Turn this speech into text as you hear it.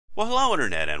Well, hello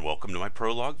Internet, and welcome to my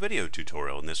Prolog video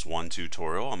tutorial. In this one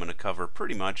tutorial, I'm going to cover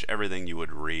pretty much everything you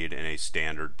would read in a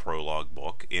standard Prolog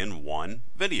book in one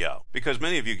video. Because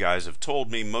many of you guys have told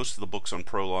me most of the books on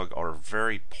Prolog are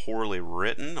very poorly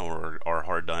written or are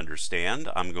hard to understand,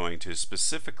 I'm going to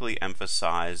specifically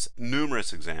emphasize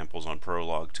numerous examples on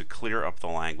Prolog to clear up the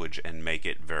language and make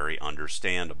it very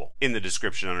understandable. In the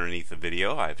description underneath the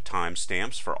video, I have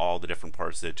timestamps for all the different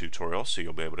parts of the tutorial, so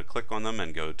you'll be able to click on them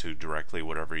and go to directly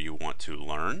whatever you want to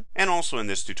learn. And also in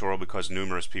this tutorial, because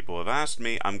numerous people have asked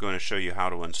me, I'm going to show you how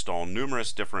to install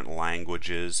numerous different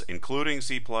languages, including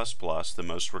C++, the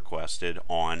most requested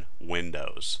on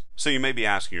Windows. So you may be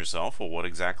asking yourself, well, what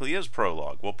exactly is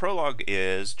Prolog? Well, Prolog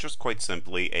is just quite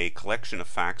simply a collection of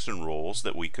facts and rules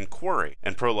that we can query.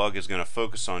 And Prolog is going to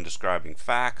focus on describing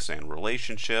facts and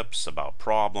relationships about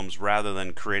problems rather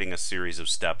than creating a series of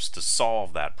steps to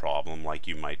solve that problem like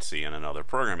you might see in another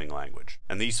programming language.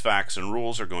 And these facts and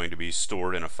rules are going to be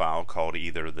stored in a file called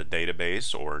either the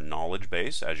database or knowledge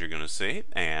base, as you're going to see.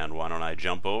 And why don't I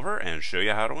jump over and show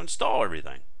you how to install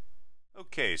everything.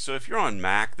 Okay, so if you're on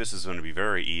Mac, this is going to be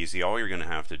very easy. All you're going to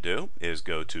have to do is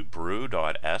go to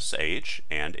brew.sh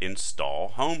and install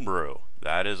Homebrew.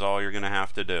 That is all you're going to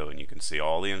have to do, and you can see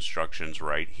all the instructions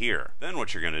right here. Then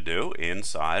what you're going to do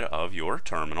inside of your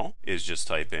terminal is just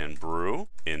type in brew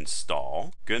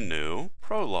install GNU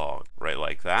Prolog, right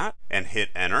like that, and hit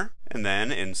enter. And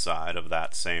then inside of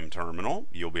that same terminal,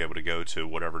 you'll be able to go to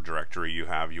whatever directory you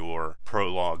have your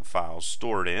Prolog files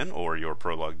stored in or your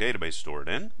Prolog database stored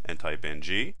in, and type in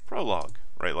G Prolog,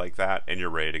 right like that, and you're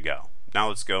ready to go. Now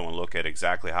let's go and look at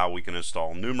exactly how we can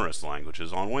install numerous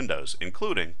languages on Windows,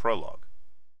 including Prolog.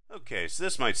 Okay, so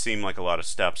this might seem like a lot of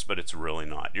steps, but it's really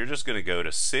not. You're just going to go to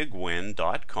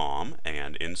sigwin.com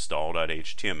and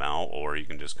install.html, or you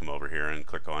can just come over here and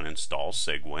click on install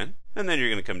Sigwin. And then you're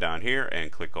going to come down here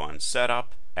and click on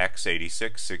setup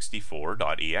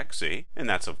x8664.exe, and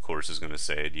that's of course is going to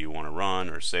say, do you want to run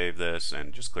or save this,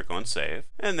 and just click on save.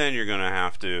 And then you're going to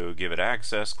have to give it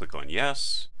access, click on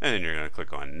yes, and then you're going to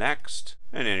click on next,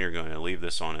 and then you're going to leave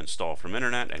this on install from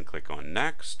internet and click on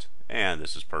next. And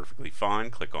this is perfectly fine,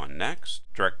 click on next.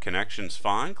 Direct connection's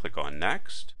fine, click on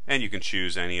next. And you can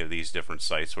choose any of these different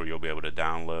sites where you'll be able to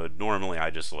download. Normally I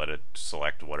just let it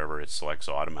select whatever it selects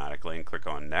automatically and click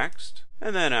on next.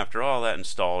 And then after all that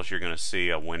installs, you're going to see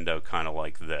a window kind of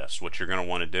like this. What you're going to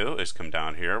want to do is come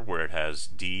down here where it has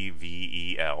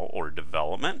DVEL or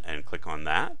development and click on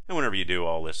that. And whenever you do,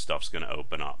 all this stuff's going to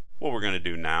open up. What we're going to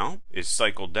do now is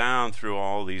cycle down through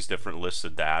all these different lists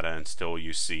of data until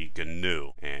you see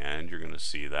GNU. And you're going to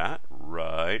see that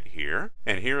right here.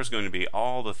 And here is going to be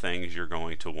all the things you're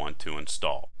going to want to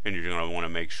install. And you're going to want to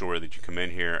make sure that you come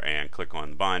in here and click on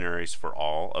the binaries for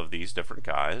all of these different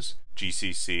guys.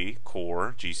 GCC,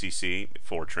 Core, GCC,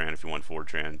 Fortran if you want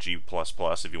Fortran, G++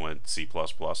 if you want C++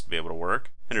 to be able to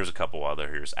work. And there's a couple other,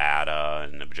 here's ADA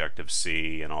and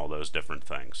Objective-C and all those different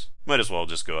things. Might as well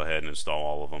just go ahead and install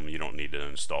all of them. You don't need to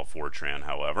install Fortran,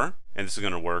 however. And this is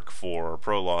going to work for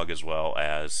Prolog as well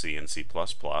as C and C++.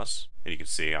 And you can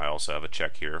see I also have a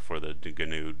check here for the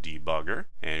GNU debugger.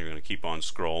 And you're going to keep on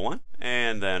scrolling.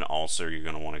 And then also you're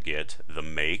going to want to get the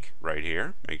make right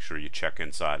here. Make sure you check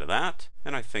inside of that.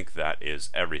 And I think that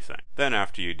is everything. Then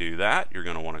after you do that, you're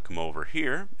going to want to come over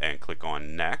here and click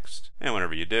on next. And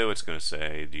whenever you do, it's going to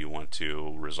say, do you want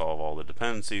to resolve all the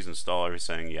dependencies, install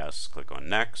everything? Yes, click on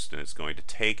next. And it's going to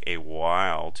take a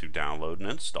while to download and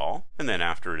install. And then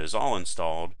after it is all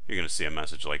installed, you're going to see a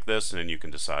message like this, and then you can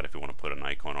decide if you want to put an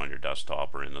icon on your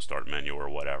desktop or in the start menu or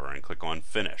whatever, and click on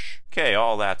finish. Okay,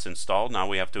 all that's installed. Now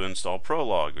we have to install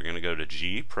Prolog. We're going to go to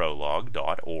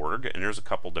gprolog.org, and there's a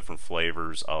couple different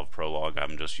flavors of Prolog.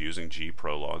 I'm just using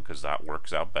gprolog because that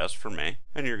works out best for me.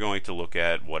 And you're going to look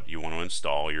at what you want to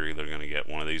install. You're either going to get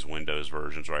one of these Windows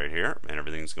versions right here, and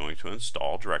everything's going to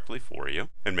install directly for you.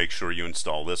 And make sure you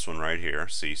install this one right here.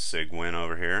 See Sigwin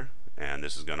over here? And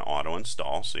this is going to auto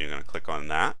install, so you're going to click on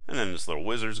that, and then this little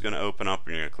wizard is going to open up,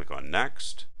 and you're going to click on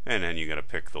next. And then you're going to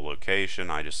pick the location.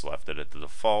 I just left it at the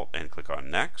default and click on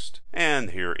next.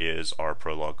 And here is our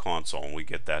Prolog console, and we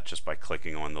get that just by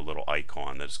clicking on the little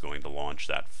icon that's going to launch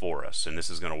that for us. And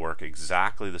this is going to work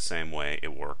exactly the same way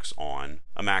it works on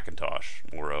a Macintosh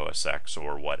or OS X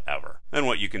or whatever. Then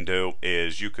what you can do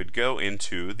is you could go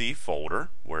into the folder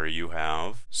where you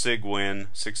have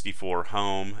Sigwin64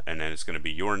 home, and then it's going to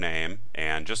be your name,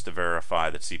 and just to verify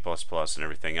that C++ and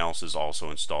everything else is also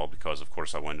installed, because of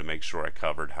course I wanted to make sure I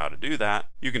covered wondered how to do that,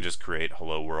 you can just create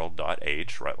hello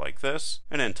world.h right like this,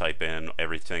 and then type in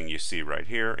everything you see right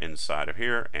here inside of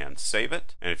here and save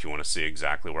it. And if you want to see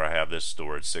exactly where I have this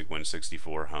stored,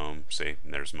 Sigwin64 home, see,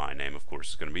 there's my name, of course,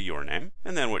 it's going to be your name.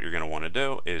 And then what you're going to want to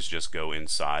do is just go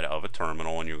inside of a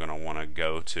terminal, and you're going to want to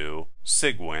go to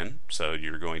Sigwin. So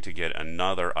you're going to get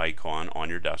another icon on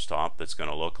your desktop that's going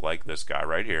to look like this guy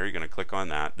right here. You're going to click on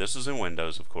that. This is in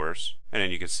Windows, of course. And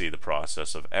then you can see the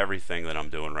process of everything that I'm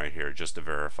doing right here just to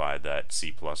verify that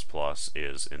C++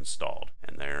 is installed.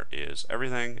 And there is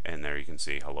everything, and there you can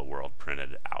see Hello World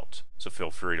printed out. So feel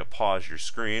free to pause your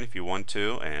screen if you want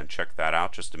to and check that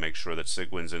out just to make sure that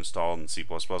Sigwin's installed and C++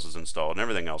 is installed and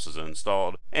everything else is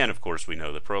installed. And of course we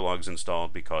know the Prolog's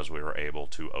installed because we were able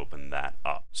to open that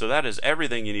up. So that is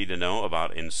everything you need to know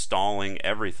about installing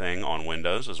everything on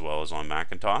Windows as well as on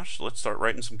Macintosh. Let's start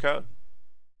writing some code.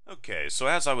 Okay, so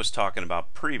as I was talking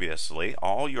about previously,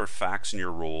 all your facts and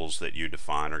your rules that you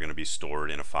define are going to be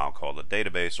stored in a file called a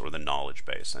database or the knowledge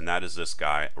base, and that is this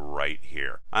guy right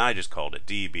here. I just called it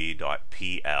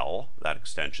db.pl. That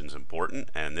extension is important,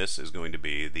 and this is going to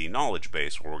be the knowledge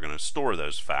base where we're going to store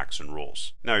those facts and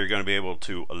rules. Now you're going to be able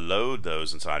to load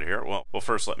those inside of here. Well,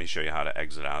 first let me show you how to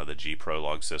exit out of the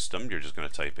Prolog system. You're just going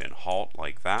to type in halt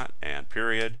like that and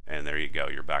period, and there you go.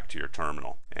 You're back to your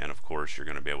terminal. And of course you're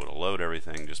going to be able to load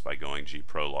everything just by going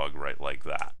Prolog right like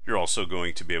that. You're also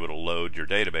going to be able to load your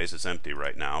database. It's empty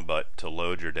right now, but to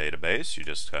load your database you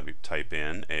just type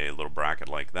in a little bracket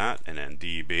like that, and then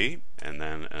db, and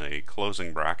then a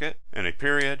closing bracket and a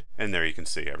period, and there you can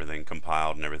see everything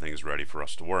compiled and everything's ready for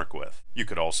us to work with. You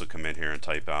could also come in here and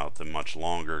type out the much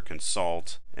longer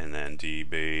consult and then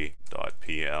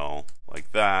db.pl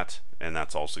like that, and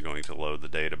that's also going to load the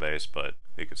database, but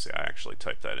you can see I actually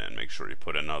typed that in. Make sure you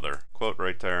put another quote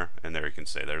right there, and there you can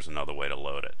say there's another way to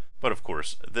load it. But of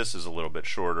course this is a little bit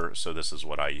shorter, so this is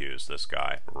what I use, this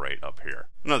guy right up here.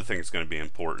 Another thing that's going to be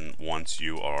important once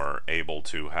you are able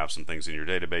to have some things in your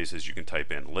database is you can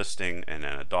type in listing and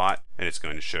then a dot, and it's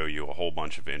going to show you a whole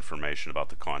bunch of information about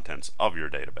the contents of your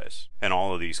database. And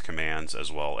all of these commands,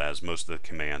 as well as most of the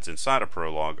commands inside of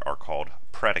Prolog, are called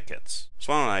predicates.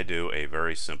 So why don't I do a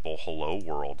very simple hello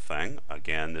world thing.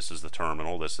 Again, this is the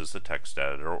terminal, this is the text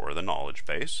editor or the knowledge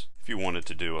base. If you wanted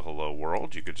to do a hello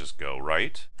world, you could just go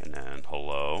right and then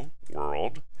hello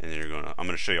world, and then I'm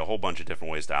going to show you a whole bunch of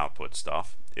different ways to output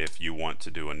stuff. If you want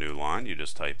to do a new line, you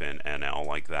just type in NL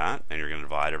like that, and you're going to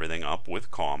divide everything up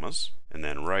with commas, and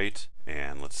then right,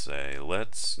 and let's say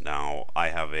now I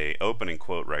have a opening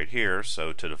quote right here,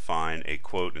 so to define a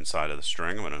quote inside of the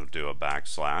string, I'm going to do a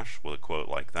backslash with a quote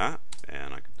like that,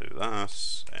 and I can do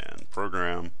this, and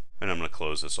program, and I'm going to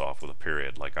close this off with a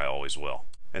period like I always will.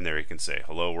 And there you can say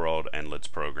hello world, and let's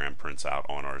program prints out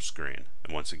on our screen.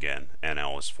 And once again,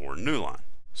 NL is for new line.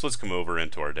 So let's come over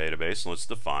into our database and let's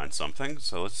define something.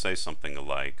 So let's say something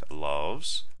like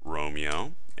loves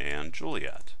Romeo and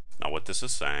Juliet. Now what this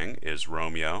is saying is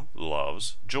Romeo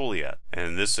loves Juliet. And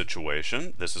in this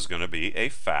situation, this is going to be a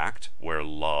fact where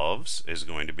loves is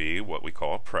going to be what we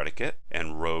call a predicate,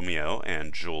 and Romeo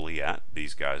and Juliet,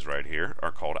 these guys right here,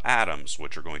 are called atoms,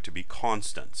 which are going to be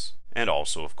constants. And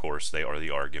also, of course, they are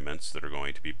the arguments that are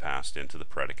going to be passed into the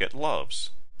predicate loves.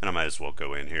 And I might as well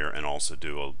go in here and also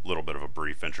do a little bit of a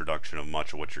brief introduction of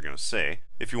much of what you're going to say.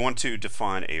 If you want to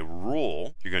define a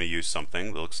rule, you're going to use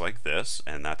something that looks like this,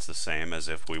 and that's the same as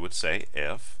if we would say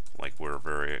if, like we're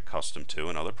very accustomed to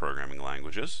in other programming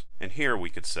languages. And here we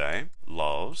could say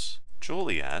loves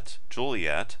Juliet,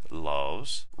 Juliet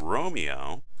loves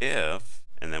Romeo if,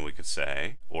 and then we could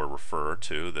say, or refer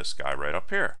to this guy right up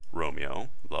here, Romeo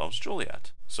loves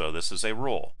Juliet. So this is a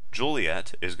rule.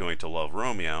 Juliet is going to love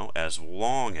Romeo as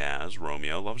long as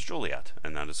Romeo loves Juliet,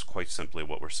 and that is quite simply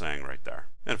what we're saying right there.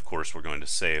 And of course we're going to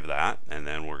save that, and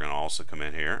then we're going to also come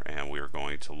in here and we are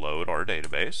going to load our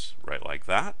database right like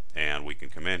that, and we can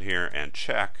come in here and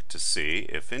check to see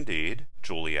if indeed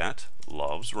Juliet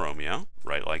loves Romeo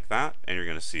right like that, and you're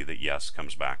going to see that yes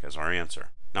comes back as our answer.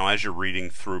 Now as you're reading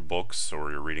through books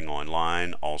or you're reading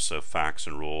online, also facts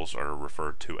and rules are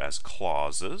referred to as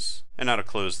clauses. And now to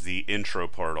close the intro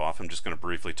part off, I'm just going to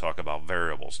briefly talk about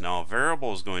variables. Now a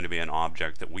variable is going to be an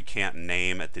object that we can't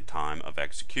name at the time of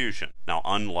execution. Now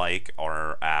unlike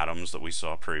our atoms that we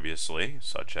saw previously,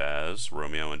 such as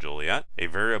Romeo and Juliet, a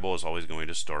variable is always going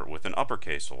to start with an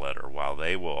uppercase letter, while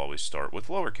they will always start with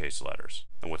lowercase letters.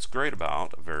 And what's great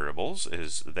about variables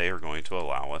is they are going to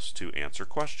allow us to answer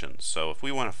questions. So if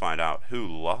we want want to find out who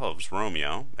loves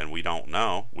Romeo, and we don't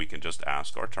know, we can just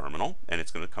ask our terminal, and it's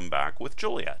going to come back with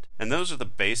Juliet. And those are the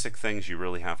basic things you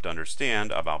really have to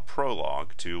understand about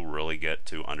Prolog to really get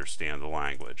to understand the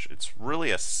language. It's really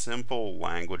a simple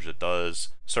language that does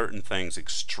certain things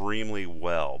extremely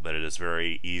well, but it is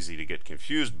very easy to get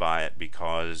confused by it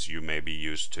because you may be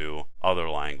used to other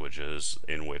languages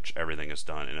in which everything is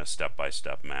done in a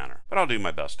step-by-step manner. But I'll do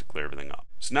my best to clear everything up.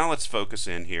 So now let's focus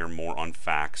in here more on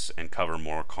facts and cover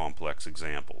more complex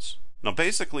examples. Now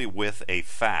basically with a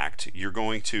fact, you're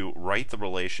going to write the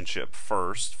relationship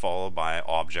first, followed by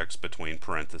objects between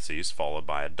parentheses, followed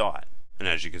by a dot. And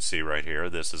as you can see right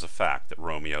here, this is a fact that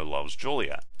Romeo loves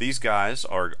Juliet. These guys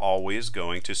are always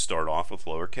going to start off with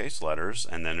lowercase letters,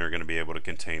 and then they're going to be able to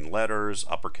contain letters,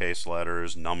 uppercase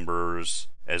letters, numbers,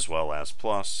 as well as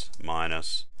plus,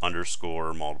 minus,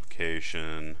 underscore,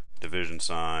 multiplication, division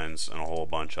signs, and a whole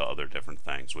bunch of other different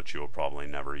things, which you will probably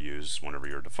never use whenever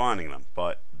you're defining them.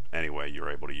 But anyway, you're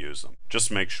able to use them.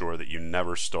 Just make sure that you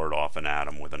never start off an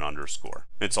atom with an underscore.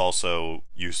 It's also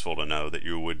useful to know that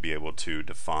you would be able to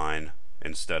define,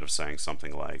 instead of saying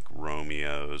something like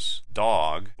Romeo's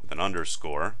dog with an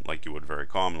underscore, like you would very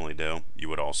commonly do, you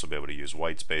would also be able to use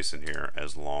white space in here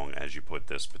as long as you put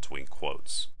this between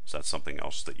quotes. So that's something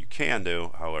else that you can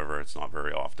do, however, it's not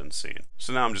very often seen.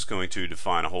 So now I'm just going to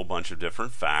define a whole bunch of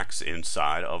different facts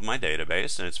inside of my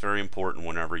database, and it's very important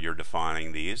whenever you're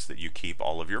defining these that you keep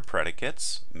all of your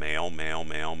predicates, male, male,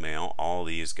 male, male, all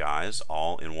these guys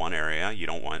all in one area. You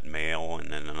don't want male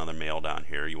and then another male down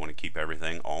here. You want to keep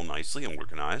everything all nicely and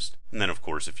organized. And then of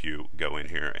course if you go in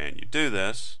here and you do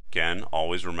this, again,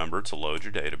 always remember to load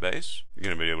your database. You're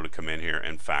going to be able to come in here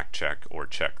and fact check or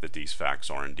check that these facts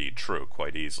are indeed true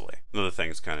quite easily. Another thing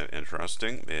that's kind of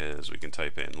interesting is we can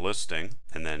type in listing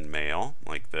and then male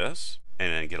like this,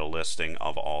 and then get a listing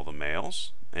of all the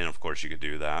males. And of course you could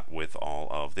do that with all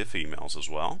of the females as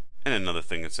well. And another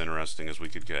thing that's interesting is we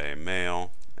could get a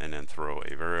male and then throw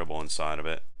a variable inside of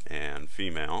it, and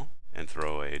female, and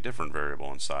throw a different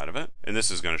variable inside of it. And this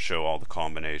is going to show all the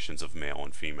combinations of male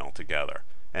and female together.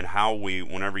 And how we,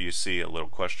 whenever you see a little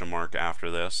question mark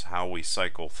after this, how we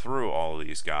cycle through all of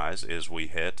these guys is we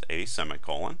hit a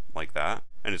semicolon like that,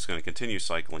 and it's going to continue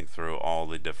cycling through all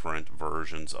the different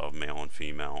versions of male and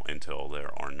female until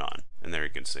there are none. And there you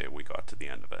can see we got to the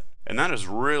end of it. And that is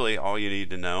really all you need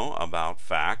to know about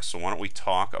facts. So why don't we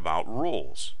talk about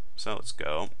rules? So let's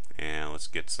go and let's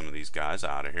get some of these guys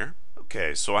out of here.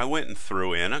 Okay, so I went and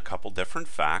threw in a couple different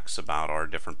facts about our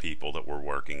different people that we're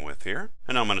working with here.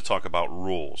 And I'm going to talk about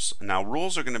rules. Now,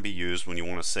 rules are going to be used when you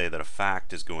want to say that a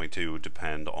fact is going to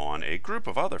depend on a group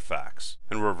of other facts.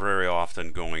 And we're very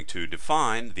often going to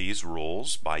define these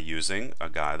rules by using a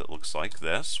guy that looks like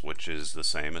this, which is the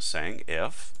same as saying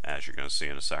if, as you're going to see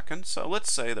in a second. So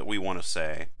let's say that we want to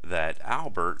say that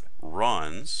Albert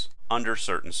runs under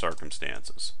certain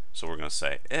circumstances. So we're going to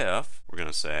say if, we're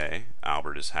going to say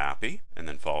Albert is happy, and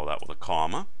then follow that with a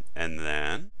comma, and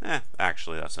then,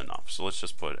 actually that's enough. So let's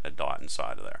just put a dot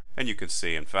inside of there. And you can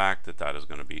see, in fact, that that is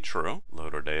going to be true.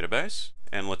 Load our database,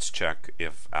 and let's check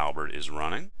if Albert is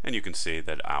running, and you can see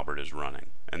that Albert is running.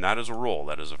 And that is a rule.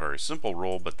 That is a very simple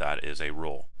rule, but that is a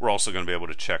rule. We're also going to be able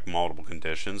to check multiple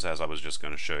conditions, as I was just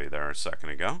going to show you there a second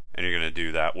ago. And you're going to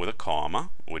do that with a comma,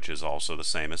 which is also the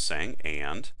same as saying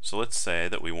and. So let's say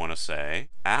that we want to say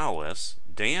Alice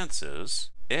dances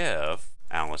if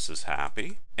Alice is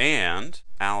happy and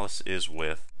Alice is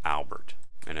with Albert.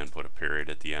 And then put a period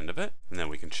at the end of it. And then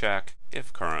we can check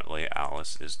if currently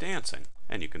Alice is dancing.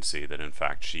 And you can see that in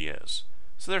fact she is.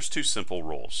 So there's two simple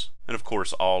rules. And of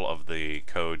course all of the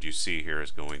code you see here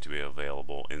is going to be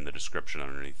available in the description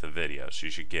underneath the video, so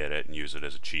you should get it and use it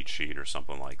as a cheat sheet or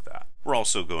something like that. We're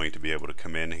also going to be able to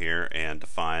come in here and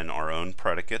define our own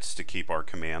predicates to keep our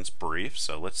commands brief.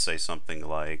 So let's say something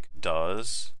like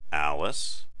does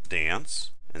Alice dance,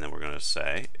 and then we're going to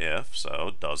say if,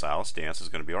 so does Alice dance is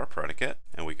going to be our predicate,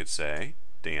 and we could say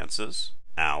dances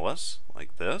Alice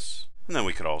like this. And then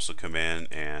we could also come in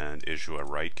and issue a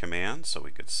write command, so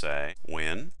we could say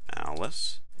when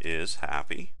Alice is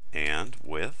happy and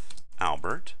with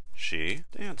Albert she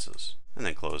dances, and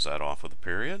then close that off with a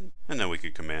period. And then we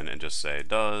could come in and just say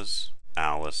does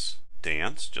Alice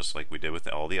dance, just like we did with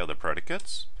all the other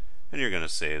predicates. And you're going to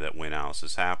say that when Alice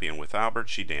is happy and with Albert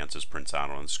she dances prints out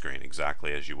on the screen,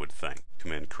 exactly as you would think.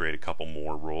 Come in and create a couple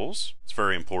more rules. It's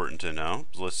very important to know.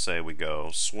 Let's say we go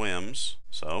swims,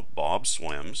 so Bob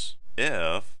swims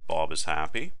if Bob is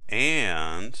happy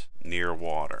and near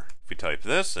water. If we type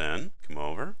this in, come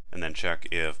over, and then check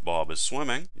if Bob is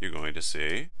swimming, you're going to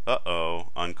see,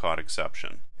 uncaught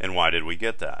exception. And why did we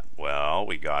get that? Well,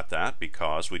 we got that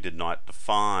because we did not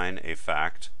define a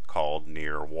fact called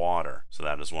near water. So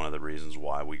that is one of the reasons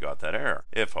why we got that error.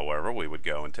 If, however, we would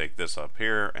go and take this up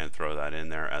here and throw that in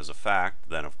there as a fact,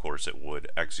 then of course it would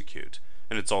execute.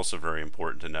 And it's also very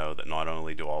important to know that not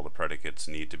only do all the predicates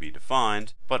need to be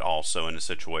defined, but also in the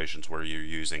situations where you're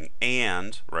using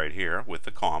and right here with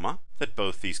the comma, that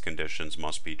both these conditions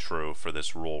must be true for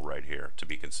this rule right here to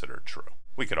be considered true.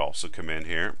 We could also come in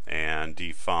here and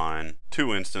define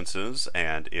two instances,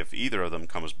 and if either of them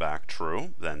comes back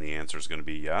true, then the answer is going to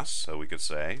be yes. So we could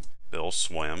say Bill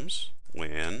swims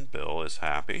when Bill is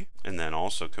happy, and then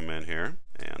also come in here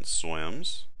and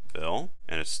swims Bill,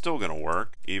 and it's still going to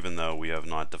work even though we have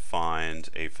not defined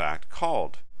a fact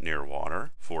called near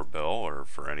water for Bill or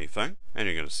for anything. And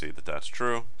you're going to see that that's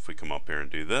true. If we come up here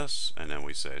and do this, and then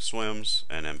we say swims,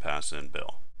 and then pass in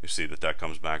Bill, you see that that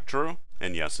comes back true,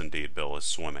 and yes, indeed, Bill is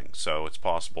swimming. So it's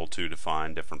possible to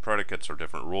define different predicates or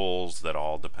different rules that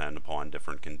all depend upon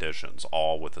different conditions,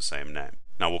 all with the same name.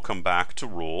 Now we'll come back to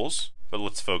rules, but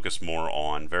let's focus more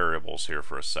on variables here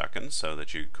for a second so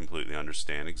that you completely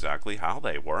understand exactly how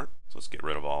they work. So let's get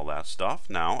rid of all that stuff.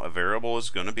 Now, a variable is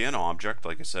going to be an object,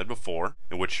 like I said before,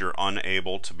 in which you're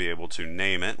unable to be able to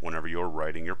name it whenever you're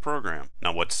writing your program.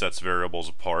 Now, what sets variables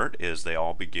apart is they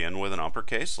all begin with an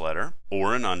uppercase letter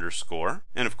or an underscore,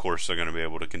 and of course they're going to be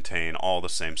able to contain all the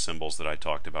same symbols that I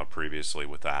talked about previously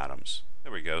with atoms.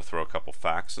 There we go, throw a couple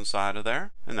facts inside of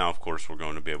there. And now of course we're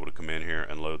going to be able to come in here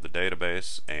and load the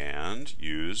database and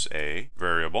use a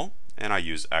variable. And I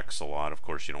use X a lot. Of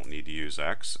course you don't need to use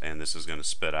X, and this is going to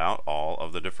spit out all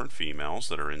of the different females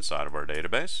that are inside of our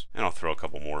database. And I'll throw a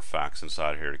couple more facts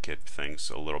inside here to keep things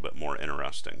a little bit more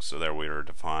interesting. So there we are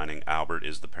defining Albert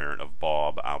is the parent of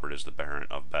Bob, Albert is the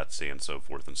parent of Betsy, and so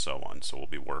forth and so on. So we'll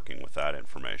be working with that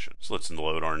information. So let's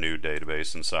load our new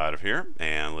database inside of here,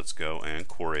 and let's go and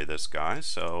query this guy.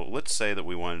 So let's say that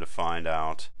we wanted to find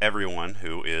out everyone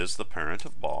who is the parent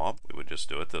of Bob. We would just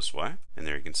do it this way, and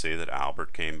there you can see that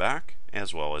Albert came back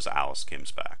as well as Alice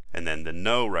comes back. And then the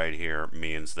no right here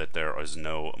means that there is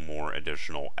no more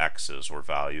additional x's or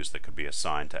values that could be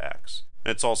assigned to x.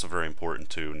 And it's also very important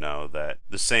to know that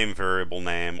the same variable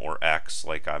name or x,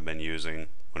 like I've been using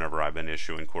whenever I've been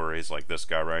issuing queries like this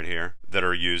guy right here, that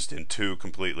are used in two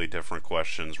completely different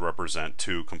questions represent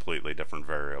two completely different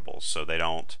variables. So they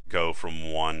don't go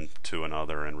from one to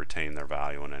another and retain their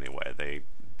value in any way. They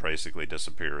basically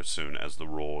disappear as soon as the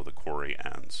rule of the query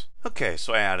ends. Okay,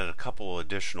 so I added a couple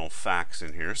additional facts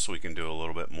in here so we can do a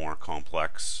little bit more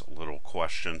complex little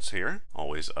questions here.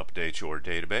 Always update your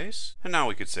database. And now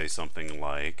we could say something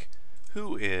like,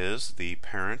 who is the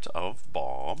parent of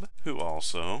Bob who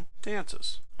also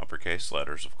dances? Uppercase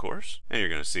letters, of course. And you're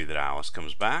going to see that Alice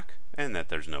comes back and that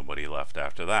there's nobody left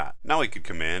after that. Now we could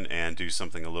come in and do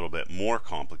something a little bit more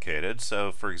complicated.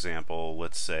 So for example,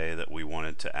 let's say that we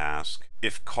wanted to ask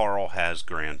if Carl has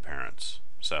grandparents.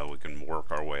 So we can work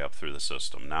our way up through the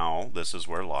system. Now this is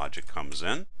where logic comes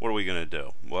in. What are we going to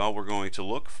do? Well, we're going to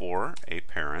look for a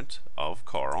parent of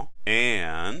Carl,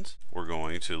 and we're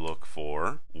going to look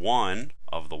for one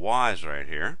of the Y's right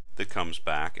here that comes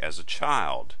back as a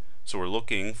child. So we're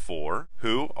looking for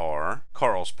who are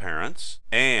Carl's parents,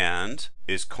 and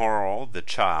is Carl the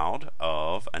child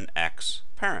of an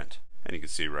ex-parent? And you can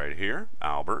see right here,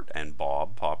 Albert and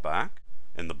Bob pop back.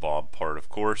 And the Bob part, of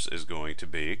course, is going to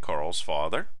be Carl's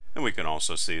father. And we can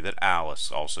also see that Alice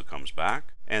also comes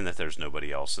back, and that there's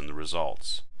nobody else in the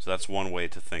results. So that's one way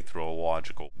to think through a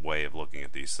logical way of looking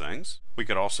at these things. We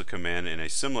could also come in a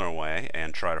similar way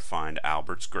and try to find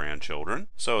Albert's grandchildren.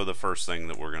 So the first thing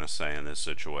that we're going to say in this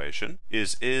situation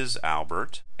is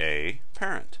Albert a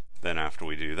parent? Then after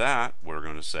we do that, we're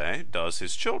going to say, does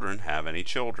his children have any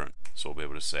children? So we'll be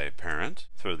able to say parent,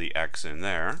 throw the X in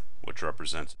there, which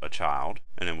represents a child,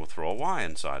 and then we'll throw a Y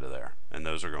inside of there. And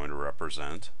those are going to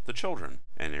represent the children.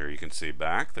 And here you can see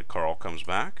back that Carl comes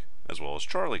back, as well as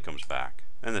Charlie comes back,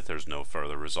 and that there's no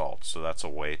further results. So that's a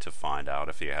way to find out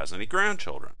if he has any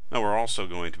grandchildren. Now we're also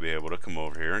going to be able to come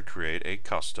over here and create a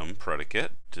custom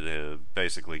predicate to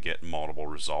basically get multiple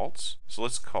results. So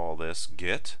let's call this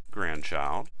get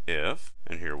grandchild if,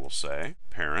 and here we'll say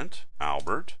parent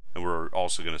Albert. And we're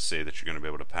also going to say that you're going to be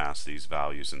able to pass these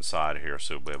values inside of here,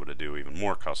 so you'll be able to do even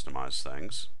more customized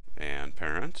things. And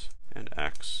parent, and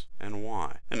X, and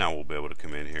Y. And now we'll be able to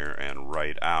come in here and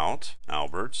write out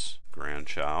Albert's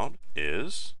grandchild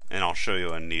is, and I'll show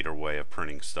you a neater way of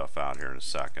printing stuff out here in a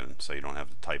second, so you don't have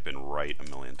to type in write a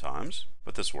million times.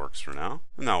 But this works for now.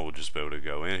 And now we'll just be able to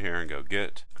go in here and go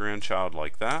get grandchild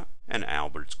like that. And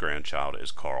Albert's grandchild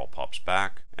is Carl pops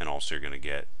back. And also you're going to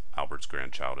get Albert's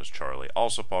grandchild is Charlie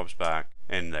also pops back,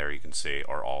 and there you can see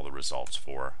are all the results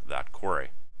for that query.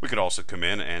 We could also come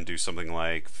in and do something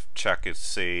like check and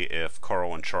see if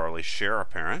Carl and Charlie share a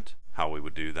parent. How we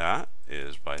would do that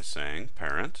is by saying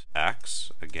parent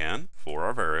x, again, for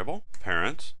our variable,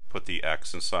 parent, put the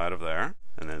x inside of there,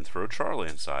 and then throw Charlie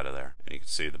inside of there. And you can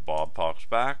see that Bob pops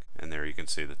back, and there you can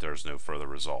see that there's no further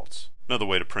results. Another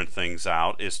way to print things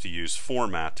out is to use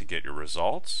format to get your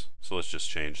results. So let's just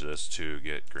change this to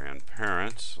get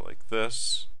grandparent, like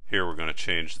this. Here we're going to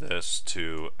change this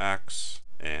to x,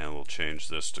 and we'll change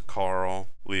this to Carl,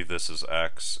 leave this as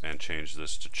x, and change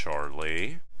this to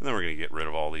Charlie. And then we're going to get rid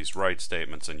of all these write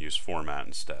statements and use format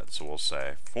instead. So we'll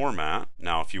say format.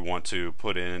 Now if you want to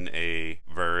put in a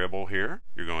variable here,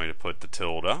 you're going to put the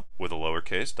tilde with a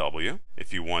lowercase w.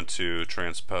 If you want to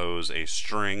transpose a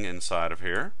string inside of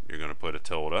here, you're going to put a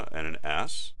tilde and an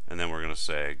s. And then we're going to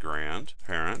say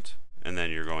grandparent. And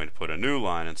then you're going to put a new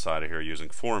line inside of here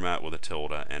using format with a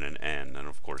tilde and an n. And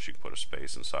of course you can put a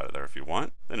space inside of there if you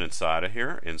want. Then inside of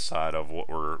here, inside of what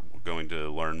we're going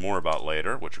to learn more about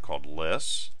later, which are called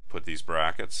lists, put these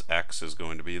brackets. X is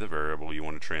going to be the variable you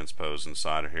want to transpose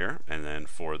inside of here. And then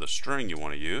for the string you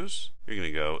want to use, you're going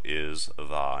to go is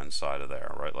the inside of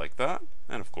there, right like that.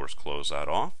 And of course close that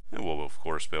off. And we'll of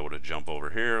course be able to jump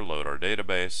over here, load our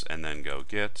database, and then go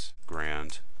get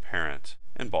grandparent.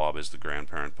 And Bob as the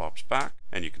grandparent pops back,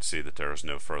 and you can see that there is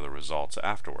no further results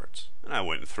afterwards. And I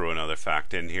went and threw another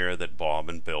fact in here that Bob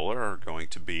and Bill are going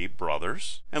to be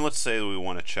brothers. And let's say we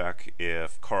want to check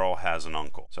if Carl has an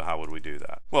uncle. So how would we do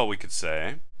that? Well, we could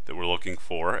say that we're looking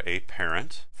for a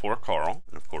parent for Carl,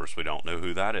 and of course we don't know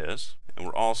who that is. And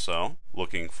we're also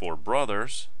looking for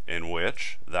brothers in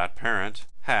which that parent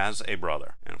has a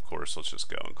brother. And of course, let's just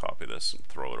go and copy this and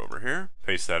throw it over here.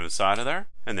 Paste that inside of there.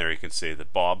 And there you can see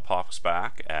that Bob pops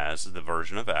back as the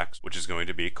version of X, which is going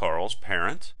to be Carl's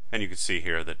parent. And you can see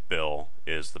here that Bill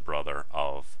is the brother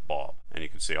of Bob. And you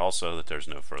can see also that there's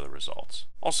no further results.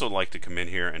 Also like to come in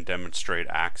here and demonstrate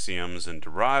axioms and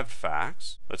derived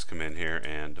facts. Let's come in here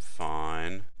and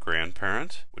define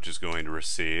grandparent, which is going to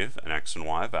receive an X and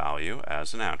Y value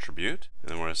as an attribute. And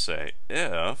then we're going to say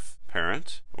if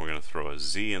parent, we're going to throw a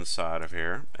Z inside of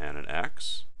here and an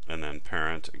X, and then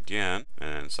parent again,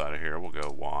 and then inside of here we'll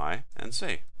go Y and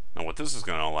Z. Now what this is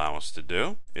going to allow us to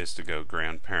do is to go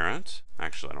grandparent.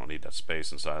 Actually, I don't need that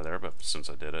space inside of there, but since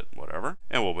I did it, whatever.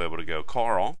 And we'll be able to go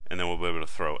Carl, and then we'll be able to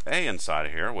throw A inside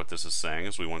of here. What this is saying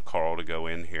is we want Carl to go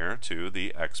in here to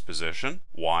the X position.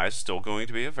 Y is still going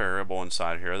to be a variable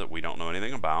inside of here that we don't know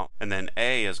anything about. And then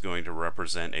A is going to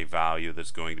represent a value that's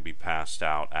going to be passed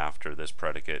out after this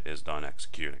predicate is done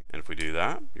executing. And if we do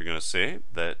that, you're going to see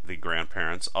that the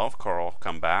grandparents of Carl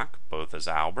come back, both as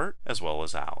Albert as well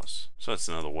as Alice. So that's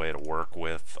another way to work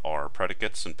with our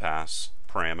predicates and pass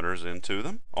parameters into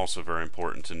them. Also very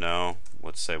important to know,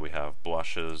 let's say we have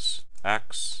blushes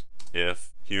X if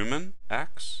human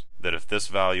X, that if this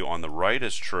value on the right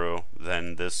is true,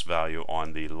 then this value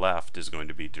on the left is going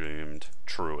to be deemed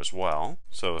true as well.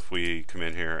 So if we come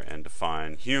in here and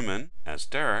define human as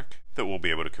Derek, that we'll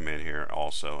be able to come in here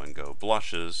also and go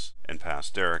blushes and pass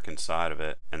Derek inside of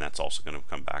it, and that's also going to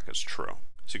come back as true.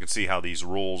 So you can see how these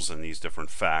rules and these different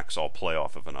facts all play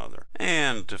off of another.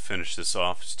 And to finish this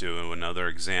off, let's do another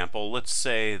example. Let's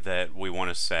say that we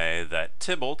want to say that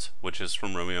Tybalt, which is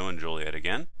from Romeo and Juliet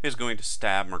again, is going to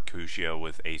stab Mercutio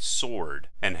with a sword.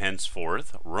 And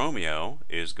henceforth, Romeo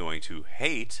is going to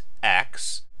hate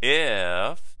X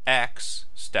if X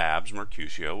stabs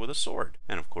Mercutio with a sword.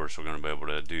 And of course we're going to be able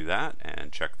to do that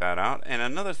and check that out. And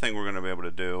another thing we're going to be able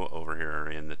to do over here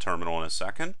in the terminal in a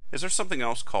second is there's something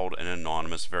else called an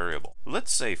anonymous variable.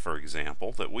 Let's say, for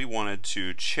example, that we wanted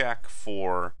to check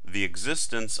for the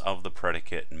existence of the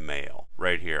predicate male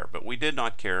right here, but we did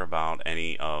not care about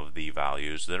any of the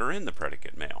values that are in the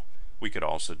predicate male. We could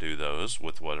also do those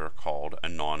with what are called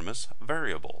anonymous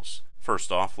variables.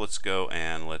 First off, let's go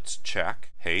and let's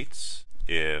check hates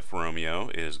if Romeo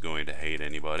is going to hate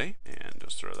anybody, and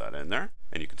just throw that in there.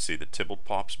 And you can see that Tybalt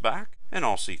pops back. And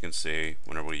also you can see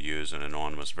whenever we use an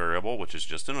anonymous variable, which is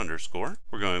just an underscore,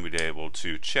 we're going to be able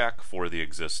to check for the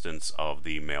existence of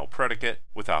the male predicate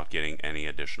without getting any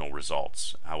additional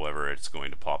results. However, it's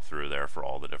going to pop through there for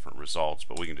all the different results,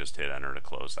 but we can just hit enter to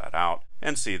close that out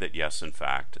and see that yes, in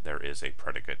fact, there is a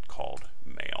predicate called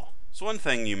male. So one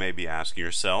thing you may be asking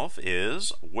yourself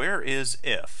is, where is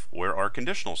if? Where are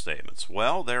conditional statements?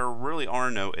 Well, there really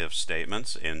are no if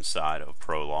statements inside of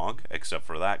Prolog, except except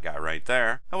for that guy right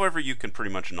there. However, you can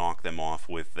pretty much knock them off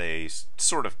with a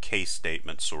sort of case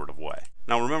statement sort of way.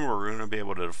 Now remember, we're going to be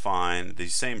able to define the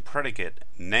same predicate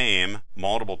name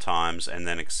multiple times and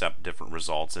then accept different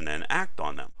results and then act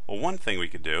on them. Well, one thing we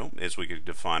could do is we could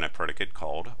define a predicate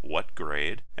called what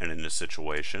grade, and in this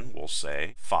situation we'll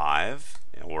say 5,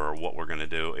 or what we're going to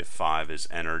do if 5 is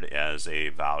entered as a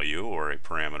value or a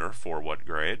parameter for what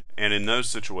grade, and in those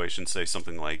situations say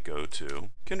something like go to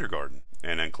kindergarten,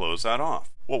 and then close that off.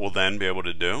 What we'll then be able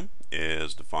to do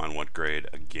is define what grade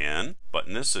again, but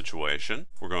in this situation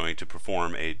we're going to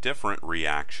perform a different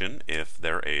reaction if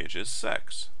their age is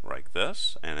 6, like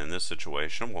this, and in this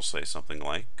situation we'll say something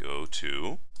like go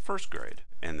to first grade,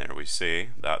 and there we see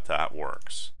that that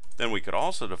works. Then we could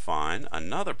also define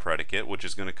another predicate which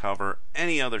is going to cover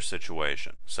any other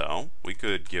situation. So we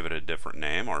could give it a different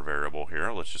name, our variable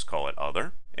here, let's just call it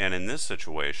other, and in this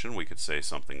situation we could say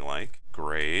something like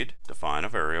grade, define a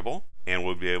variable, and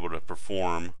we'll be able to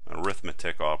perform an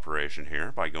arithmetic operation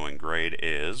here by going grade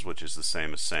is, which is the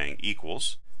same as saying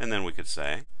equals, and then we could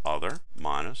say other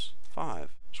minus 5.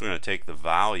 So we're going to take the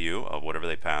value of whatever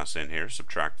they pass in here,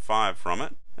 subtract 5 from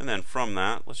it, and then from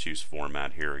that, let's use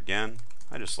format here again.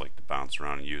 I just like to bounce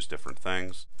around and use different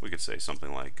things. We could say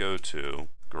something like go to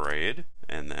grade,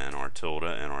 and then our tilde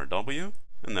and our W,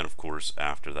 and then of course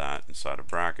after that inside of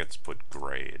brackets put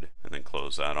grade, and then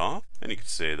close that off. And you can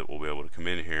see that we'll be able to come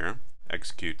in here,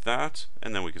 execute that,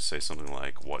 and then we could say something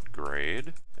like what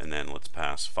grade, and then let's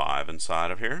pass 5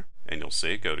 inside of here, and you'll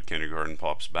see go to kindergarten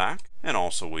pops back. And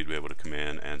also we'd be able to come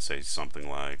in and say something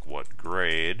like what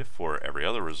grade for every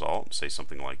other result, say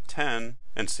something like 10,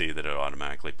 and see that it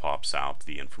automatically pops out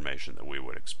the information that we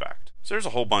would expect. So there's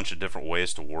a whole bunch of different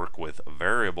ways to work with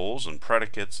variables and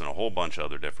predicates and a whole bunch of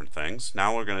other different things.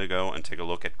 Now we're going to go and take a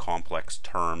look at complex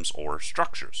terms or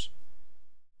structures.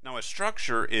 Now a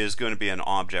structure is going to be an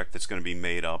object that's going to be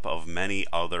made up of many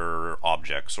other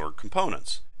objects or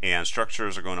components. And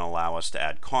structures are going to allow us to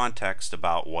add context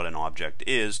about what an object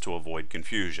is to avoid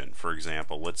confusion. For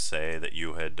example, let's say that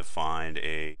you had defined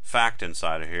a fact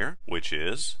inside of here, which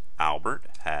is Albert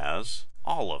has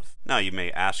olive. Now you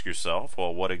may ask yourself,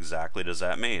 well, what exactly does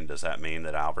that mean? Does that mean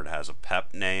that Albert has a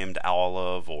pet named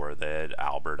Olive, or that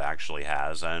Albert actually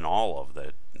has an olive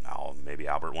that maybe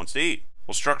Albert wants to eat?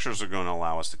 Well, structures are going to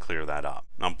allow us to clear that up.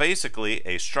 Now basically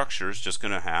a structure is just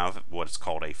going to have what's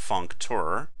called a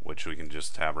functor, which we can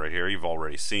just have right here. You've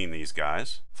already seen these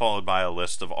guys, followed by a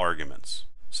list of arguments.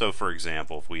 So for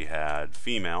example, if we had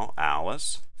female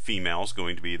Alice, female is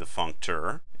going to be the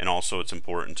functor, and also it's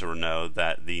important to know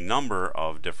that the number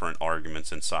of different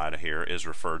arguments inside of here is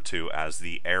referred to as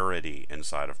the arity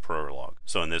inside of Prolog.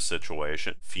 So in this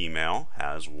situation, female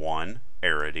has one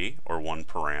arity or one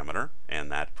parameter,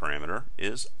 and that parameter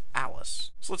is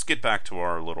Alice. So let's get back to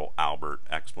our little Albert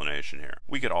explanation here.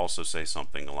 We could also say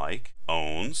something like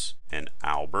owns an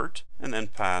Albert, and then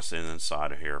pass in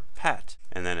inside of here pet.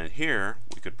 And then in here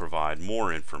we could provide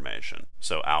more information.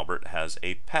 So Albert has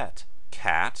a pet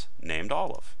cat named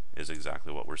Olive is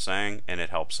exactly what we're saying, and it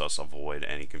helps us avoid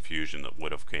any confusion that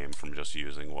would have came from just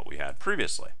using what we had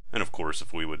previously. And of course,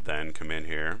 if we would then come in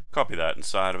here, copy that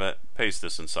inside of it, paste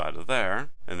this inside of there,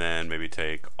 and then maybe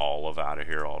take Olive out of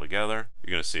here altogether,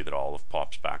 you're going to see that Olive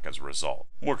pops back as a result.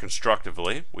 More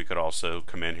constructively, we could also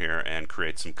come in here and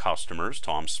create some customers.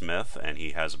 Tom Smith, and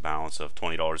he has a balance of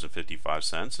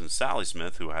 $20.55, and Sally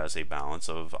Smith, who has a balance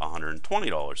of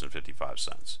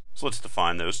 $120.55. So let's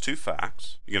define those two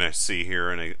facts. You're going to see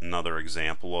here another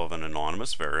example of an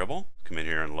anonymous variable. Come in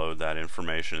here and load that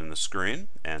information in the screen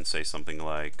and say something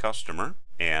like customer,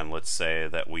 and let's say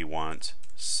that we want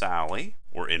Sally,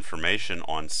 or information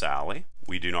on Sally.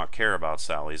 We do not care about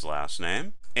Sally's last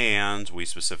name, and we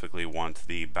specifically want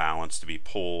the balance to be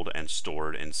pulled and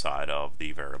stored inside of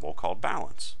the variable called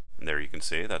balance. And there you can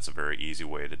see that's a very easy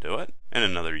way to do it, and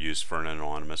another use for an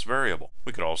anonymous variable.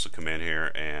 We could also come in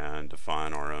here and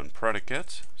define our own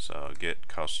predicate. So get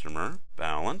customer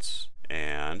balance,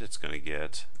 and it's going to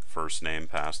get first name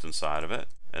passed inside of it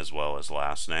as well as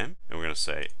last name, and we're going to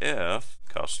say if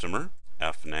customer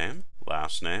f name,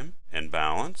 last name, and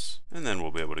balance, and then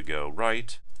we'll be able to go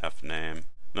write f name.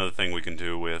 Another thing we can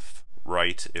do with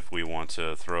write, if we want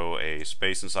to throw a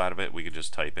space inside of it, we could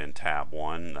just type in tab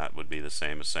 1. That would be the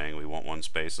same as saying we want one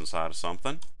space inside of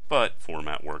something, but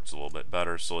format works a little bit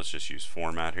better, so let's just use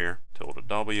format here. Tilde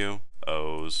W,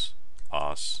 O's,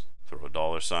 us,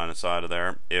 throw a $sign inside of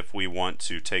there. If we want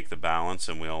to take the balance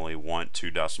and we only want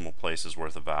 2 decimal places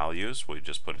worth of values, we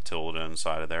just put a tilde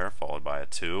inside of there followed by a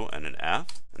 2 and an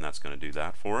F, and that's going to do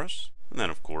that for us. And then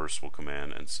of course we'll come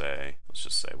in and say, let's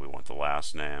just say we want the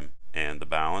last name and the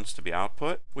balance to be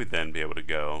output. We'd then be able to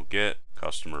go get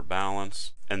customer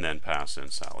balance, and then pass in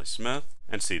Sally Smith,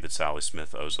 and see that Sally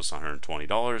Smith owes us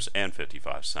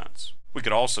 $120.55. We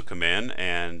could also come in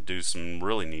and do some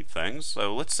really neat things.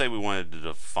 So let's say we wanted to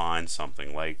define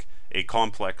something like a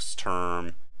complex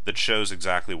term that shows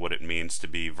exactly what it means to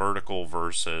be vertical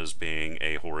versus being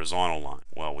a horizontal line.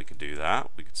 Well, we could do that.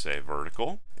 We could say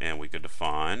vertical, and we could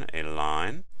define a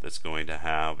line that's going to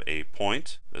have a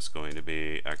point that's going to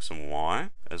be x and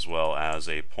y, as well as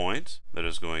a point that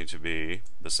is going to be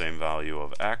the same value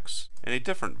of x and a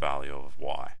different value of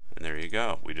y. And there you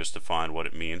go. We just defined what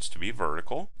it means to be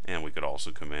vertical, and we could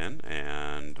also come in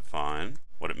and define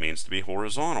what it means to be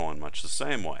horizontal in much the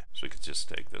same way. So we could just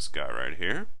take this guy right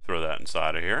here, throw that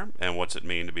inside of here, and what's it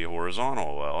mean to be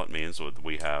horizontal? Well, it means that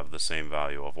we have the same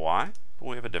value of y, but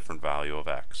we have a different value of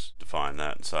x. Define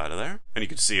that inside of there. And you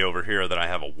can see over here that I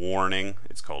have a warning.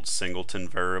 It's called singleton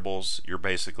variables. You're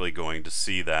basically going to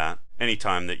see that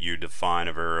anytime that you define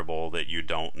a variable that you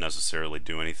don't necessarily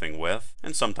do anything with,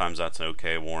 and sometimes that's an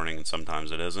okay warning and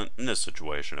sometimes it isn't. In this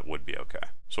situation it would be okay.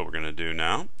 So what we're going to do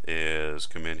now is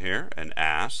come in here and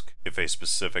ask if a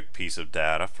specific piece of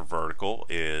data for vertical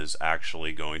is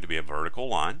actually going to be a vertical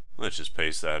line. Let's just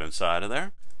paste that inside of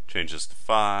there. Change this to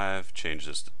 5, change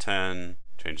this to 10,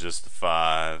 change this to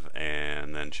 5,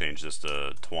 and then change this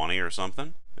to 20 or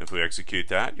something. If we execute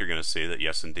that, you're going to see that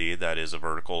yes, indeed, that is a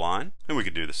vertical line. And we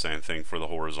could do the same thing for the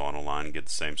horizontal line and get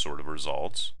the same sort of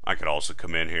results. I could also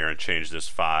come in here and change this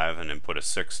 5 and then put a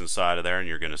 6 inside of there, and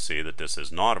you're going to see that this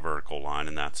is not a vertical line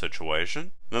in that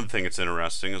situation. Another thing that's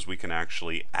interesting is we can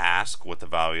actually ask what the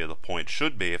value of the point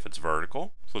should be if it's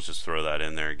vertical. So let's just throw that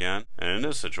in there again. And in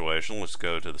this situation, let's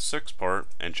go to the 6 part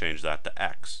and change that to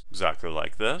x. Exactly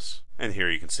like this. And here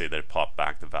you can see that it popped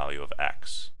back the value of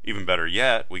x. Even better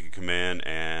yet, we could come in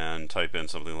and type in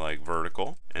something like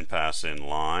vertical and pass in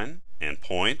line and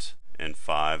point and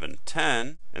 5 and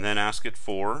 10, and then ask it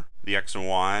for the x and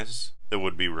y's that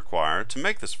would be required to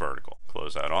make this vertical.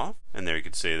 Close that off, and there you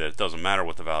can see that it doesn't matter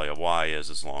what the value of y is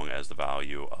as long as the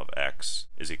value of x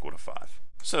is equal to 5.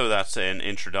 So that's an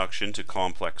introduction to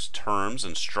complex terms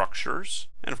and structures,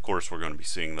 and of course we're going to be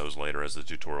seeing those later as the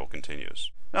tutorial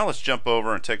continues. Now let's jump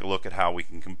over and take a look at how we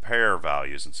can compare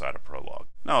values inside of Prolog.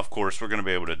 Now of course we're going to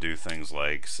be able to do things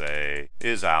like say,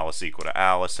 is Alice equal to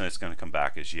Alice, and it's going to come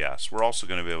back as yes. We're also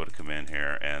going to be able to come in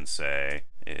here and say,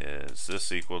 is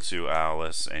this equal to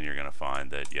Alice, and you're going to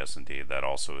find that yes indeed that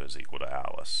also is equal to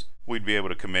Alice. We'd be able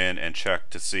to come in and check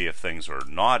to see if things are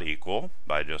not equal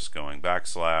by just going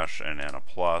backslash and then a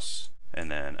plus, and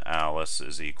then Alice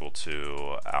is equal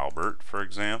to Albert, for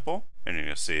example. And you're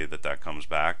going to see that that comes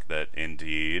back that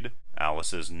indeed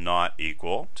Alice is not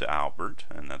equal to Albert,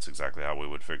 and that's exactly how we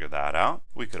would figure that out.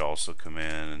 We could also come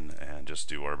in and just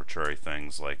do arbitrary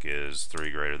things like, is 3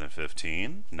 greater than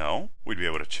 15? No. We'd be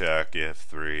able to check if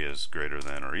 3 is greater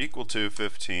than or equal to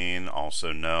 15,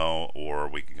 also no. Or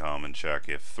we could come and check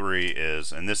if 3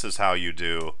 is, and this is how you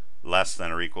do less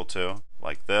than or equal to,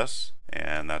 like this,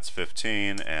 and that's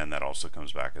 15, and that also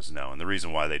comes back as no. And the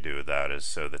reason why they do that is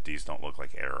so that these don't look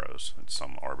like arrows. It's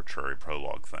some arbitrary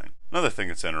Prolog thing. Another thing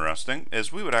that's interesting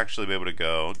is we would actually be able to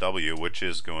go w, which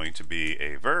is going to be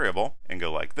a variable, and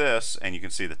go like this, and you can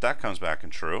see that that comes back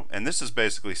in true. And this is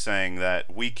basically saying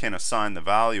that we can assign the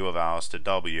value of Alice to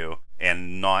w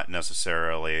and not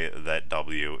necessarily that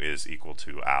w is equal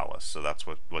to Alice. So that's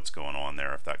what's going on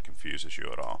there, if that confuses you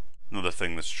at all. Another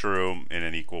thing that's true in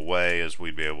an equal way is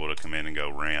we'd be able to come in and go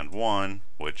rand1,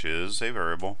 which is a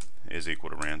variable, is equal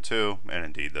to rand2, and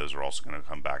indeed those are also going to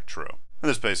come back true. And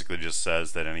this basically just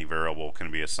says that any variable can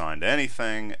be assigned to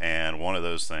anything, and one of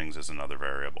those things is another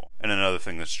variable. And another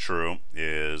thing that's true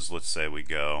is, let's say we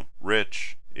go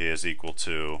rich is equal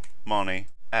to money,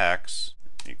 x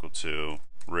equal to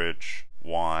rich,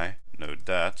 y, no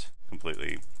debt,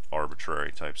 completely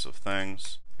arbitrary types of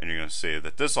things. And you're going to see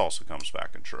that this also comes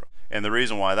back in true. And the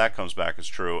reason why that comes back as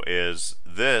true is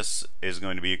this is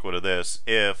going to be equal to this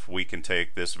if we can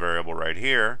take this variable right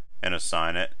here and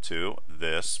assign it to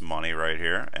this money right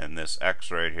here, and this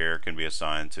x right here can be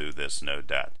assigned to this no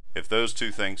debt. If those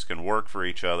two things can work for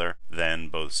each other, then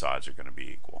both sides are going to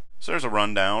be equal. So there's a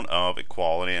rundown of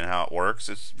equality and how it works.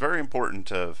 It's very important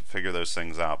to figure those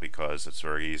things out because it's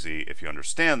very easy, if you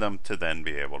understand them, to then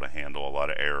be able to handle a lot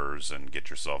of errors and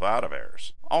get yourself out of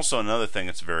errors. Also, another thing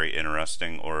that's very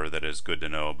interesting, or that is good to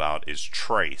know about, is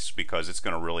trace, because it's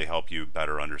going to really help you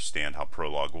better understand how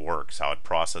Prolog works, how it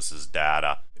processes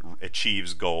data,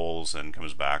 achieves goals, and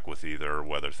comes back with either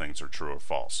whether things are true or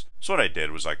false. So what I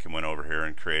did was I went over here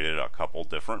and created a couple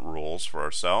different rules for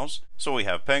ourselves. So we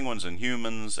have penguins and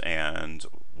humans, and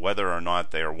whether or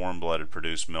not they are warm-blooded,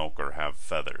 produce milk, or have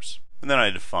feathers. And then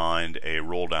I defined a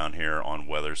rule down here on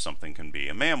whether something can be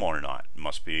a mammal or not. It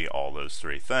must be all those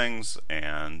three things,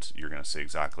 and you're going to see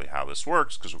exactly how this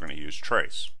works because we're going to use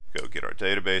trace. Go get our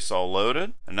database all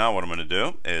loaded. And now what I'm going to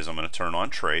do is I'm going to turn on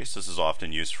trace. This is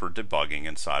often used for debugging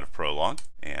inside of Prolog.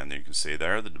 And you can see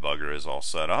there the debugger is all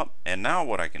set up. And now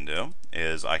what I can do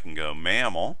is I can go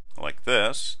mammal like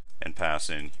this and pass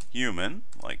in human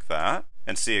like that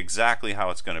and see exactly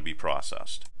how it's going to be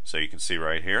processed. So you can see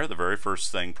right here, the very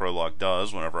first thing Prolog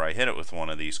does whenever I hit it with one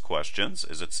of these questions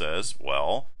is it says,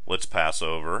 well, let's pass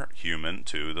over human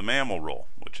to the mammal rule,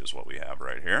 which is what we have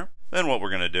right here. Then what we're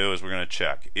going to do is we're going to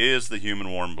check, is the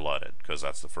human warm-blooded? Because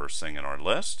that's the first thing in our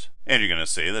list. And you're going to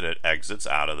see that it exits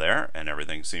out of there and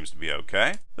everything seems to be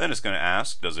okay. Then it's going to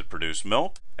ask, does it produce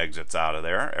milk? Exits out of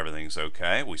there, everything's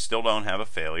okay. We still don't have a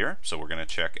failure, so we're going to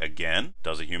check again,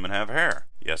 does a human have hair?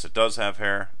 Yes, it does have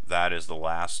hair. That is the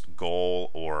last goal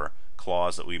or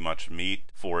clause that we must meet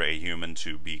for a human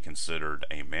to be considered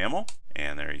a mammal.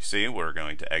 And there you see we're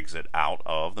going to exit out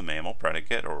of the mammal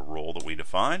predicate or rule that we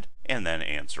defined and then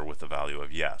answer with the value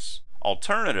of yes.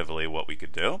 Alternatively, what we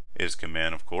could do is come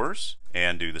in, of course,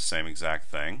 and do the same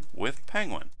exact thing with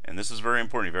penguin. And this is very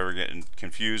important. If you ever get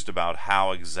confused about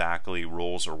how exactly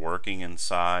rules are working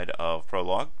inside of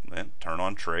Prolog, then turn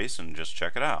on trace and just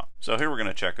check it out. So here we're going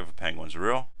to check if a penguin's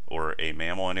real, or a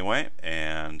mammal anyway,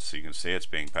 and so you can see it's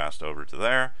being passed over to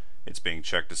there. It's being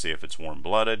checked to see if it's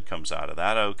warm-blooded, comes out of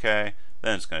that okay.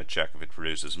 Then it's going to check if it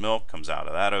produces milk, comes out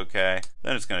of that okay.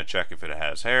 Then it's going to check if it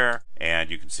has hair, and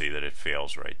you can see that it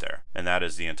fails right there. And that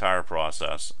is the entire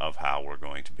process of how we're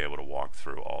going to be able to walk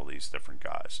through all these different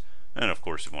guys. And of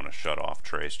course, if you want to shut off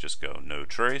trace, just go no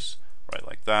trace, right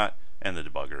like that, and the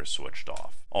debugger is switched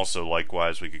off. Also,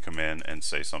 likewise, we could come in and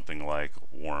say something like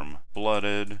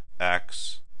warm-blooded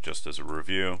X, just as a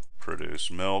review,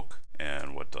 produce milk,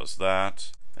 and what does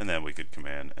that? And then we could come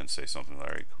in and say something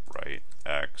like write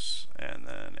X and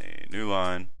then a new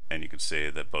line, and you can see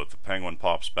that both the penguin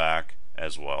pops back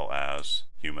as well as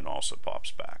human also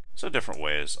pops back. So different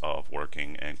ways of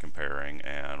working and comparing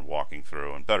and walking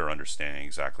through and better understanding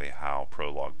exactly how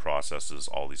Prolog processes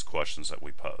all these questions that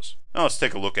we pose. Now let's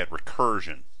take a look at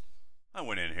recursion. I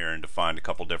went in here and defined a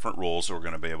couple different rules that we're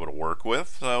going to be able to work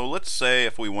with. So let's say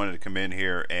if we wanted to come in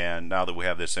here and now that we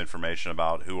have this information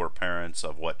about who are parents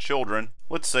of what children,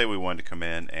 let's say we wanted to come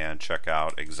in and check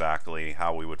out exactly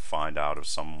how we would find out if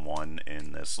someone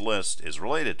in this list is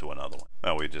related to another one.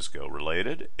 Now we just go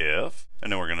related if,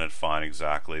 and then we're going to define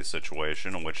exactly the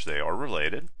situation in which they are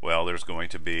related. Well, there's going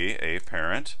to be a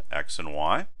parent, X and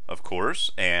Y, of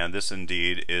course, and this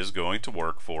indeed is going to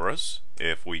work for us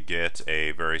if we get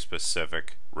a very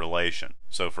specific relation.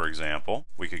 So for example,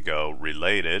 we could go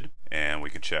related and we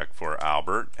could check for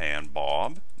Albert and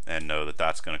Bob and know that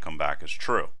that's going to come back as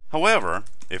true. However,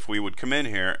 if we would come in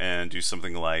here and do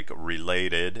something like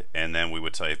related and then we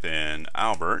would type in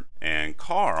Albert and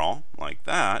Carl like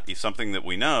that, if something that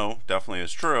we know definitely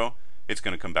is true, it's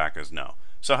going to come back as no.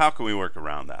 So how can we work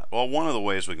around that? Well, one of the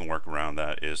ways we can work around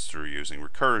that is through using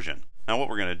recursion. Now what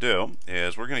we're going to do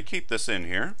is we're going to keep this in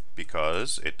here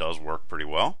because it does work pretty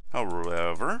well.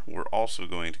 However, we're also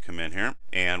going to come in here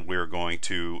and we're going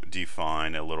to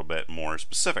define a little bit more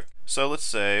specific. So let's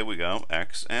say we go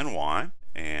X and Y,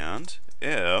 and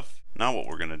if, now what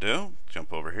we're going to do,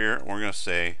 jump over here, we're going to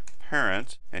say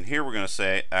parent, and here we're going to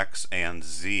say X and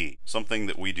Z, something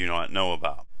that we do not know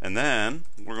about. And then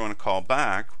we're going to call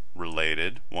back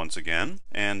related once again,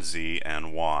 and Z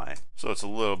and Y. So it's a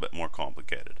little bit more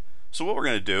complicated. So what we're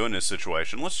going to do in this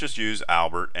situation, let's just use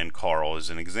Albert and Carl as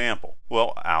an example.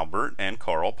 Well, Albert and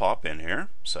Carl pop in here.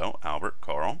 So Albert,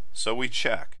 Carl. So we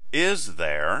check. Is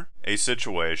there a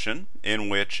situation in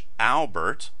which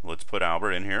Albert, let's put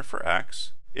Albert in here for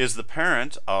X, is the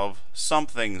parent of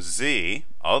something Z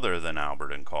other than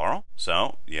Albert and Carl?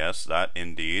 So yes, that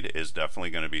indeed is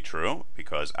definitely going to be true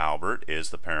because Albert is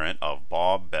the parent of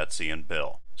Bob, Betsy, and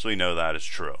Bill. So we know that is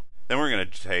true. Then we're going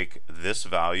to take this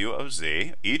value of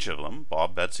Z, each of them,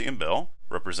 Bob, Betsy, and Bill,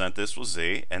 represent this with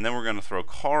Z, and then we're going to throw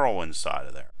Carl inside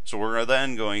of there. So we're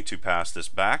then going to pass this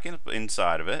back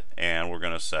inside of it, and we're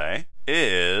going to say,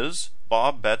 is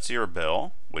Bob, Betsy, or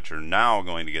Bill, which are now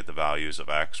going to get the values of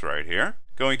X right here,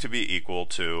 going to be equal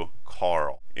to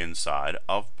Carl inside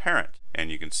of parent? And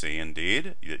you can see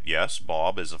indeed that yes,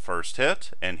 Bob is the first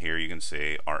hit, and here you can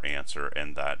see our answer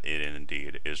and that it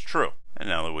indeed is true. And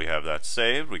now that we have that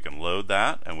saved, we can load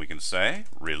that and we can say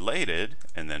related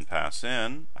and then pass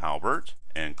in Albert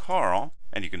and Carl,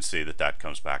 and you can see that that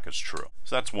comes back as true.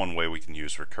 So that's one way we can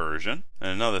use recursion.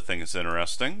 And another thing that's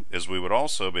interesting is we would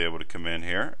also be able to come in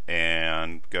here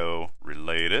and go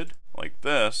related like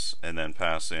this and then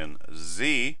pass in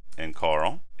Z and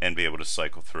Carl and be able to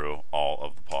cycle through all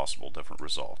of the possible different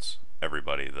results,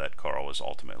 everybody that Carl is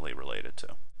ultimately related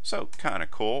to. So kind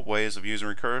of cool ways of using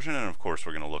recursion, and of course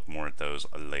we're going to look more at those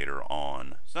later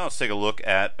on. So now let's take a look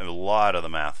at a lot of the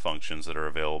math functions that are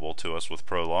available to us with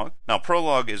Prolog. Now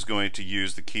Prolog is going to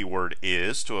use the keyword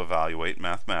is to evaluate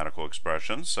mathematical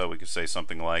expressions. So we could say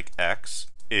something like x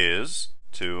is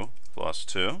 2 plus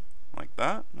 2, like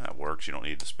that. That works, you don't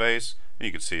need the space. And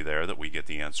you can see there that we get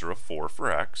the answer of 4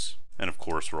 for x. And of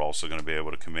course we're also going to be able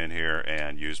to come in here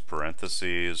and use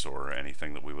parentheses or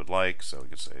anything that we would like. So we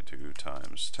could say 2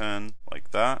 times 10, like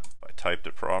that. If I typed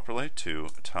it properly, 2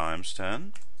 times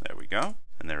 10, there we go.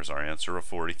 And there's our answer of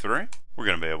 43. We're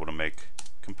going to be able to make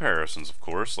comparisons, of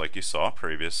course, like you saw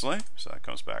previously. So that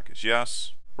comes back as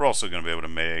yes. We're also going to be able to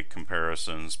make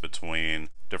comparisons between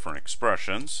different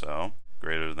expressions. So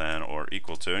greater than or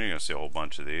equal to, and you're going to see a whole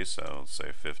bunch of these. So let's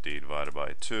say 50 divided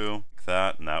by 2, like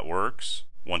that, and that works.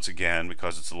 Once again,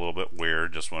 because it's a little bit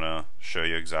weird, just want to show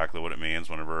you exactly what it means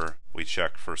whenever we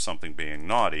check for something being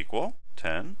not equal.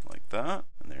 10, like that,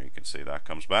 and there you can see that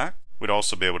comes back. We'd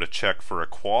also be able to check for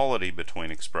equality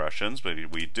between expressions, but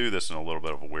we do this in a little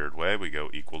bit of a weird way. We go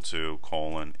equal to,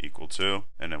 colon, equal to,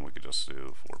 and then we could just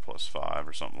do 4 plus 5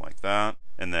 or something like that.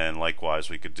 And then likewise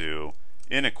we could do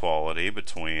inequality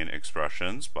between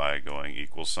expressions by going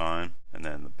equal sign, and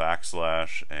then the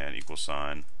backslash and equal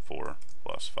sign 4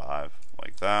 plus 5,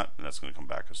 like that, and that's going to come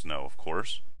back as no, of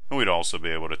course. And we'd also be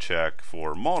able to check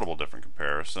for multiple different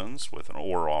comparisons with an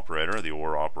OR operator. The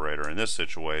OR operator in this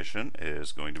situation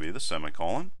is going to be the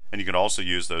semicolon. And you can also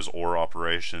use those OR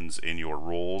operations in your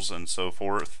rules and so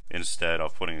forth. Instead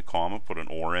of putting a comma, put an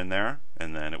OR in there,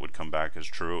 and then it would come back as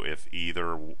true if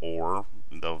either OR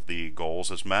of the goals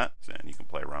is met. And you can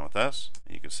play around with this,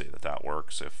 and you can see that that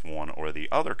works if one or the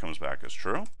other comes back as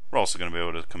true. We're also going to be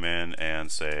able to come in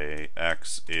and say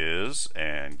x is,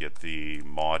 and get the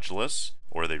modulus,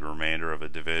 or the remainder of a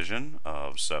division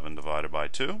of 7 divided by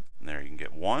 2. And there you can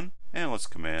get 1. And let's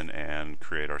come in and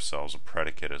create ourselves a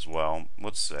predicate as well.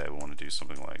 Let's say we want to do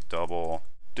something like double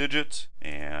digit,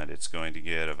 and it's going to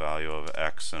get a value of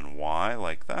x and y,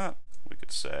 like that. We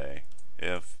could say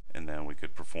if, and then we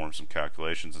could perform some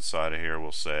calculations inside of here.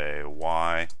 We'll say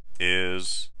y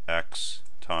is x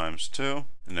times 2,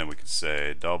 and then we could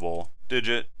say double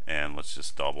digit, and let's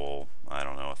just double, I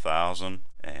don't know, 1,000,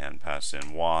 and pass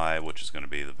in y, which is going to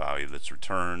be the value that's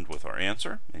returned with our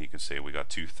answer, and you can see we got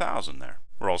 2,000 there.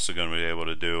 We're also going to be able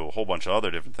to do a whole bunch of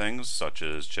other different things, such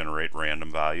as generate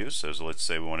random values. So let's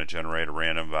say we want to generate a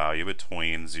random value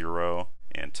between 0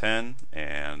 and 10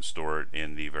 and store it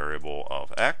in the variable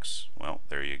of x. Well,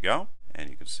 there you go. And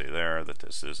you can see there that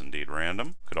this is indeed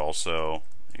random. Could also,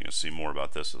 you're going to see more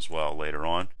about this as well later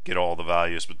on, get all the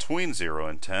values between 0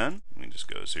 and 10. We can just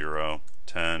go 0,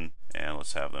 10, and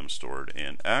let's have them stored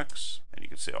in x. And you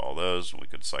can see all those. We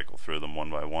could cycle through them one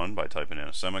by one by typing in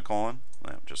a semicolon,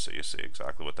 just so you see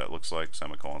exactly what that looks like.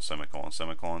 Semicolon, semicolon,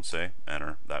 semicolon, say,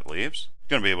 enter, that leaves.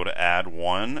 You're going to be able to add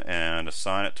 1 and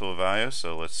assign it to a value.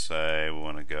 So let's say we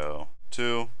want to go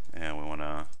 2, and we want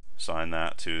to assign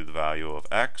that to the value of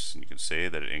x, and you can see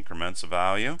that it increments a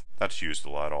value. That's used a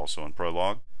lot also in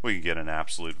Prolog. We can get an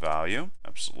absolute value,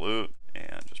 absolute,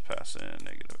 and just pass in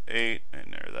 -8,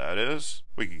 and there that is.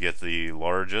 We could get the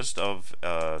largest of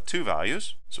 2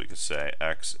 values, so we could say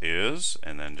x is,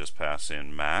 and then just pass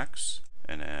in max,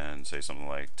 and then say something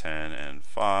like 10 and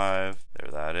 5,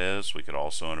 there that is. We could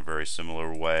also, in a very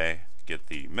similar way, get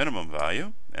the minimum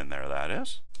value, and there that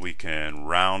is. We can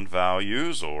round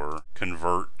values or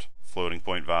convert floating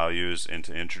point values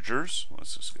into integers.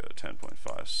 Let's just go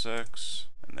 10.56,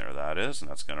 and there that is, and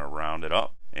that's going to round it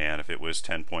up. And if it was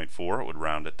 10.4, it would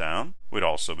round it down. We'd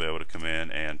also be able to come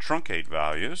in and truncate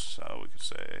values. So we could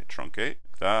say truncate,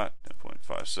 like that,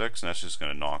 10.56, and that's just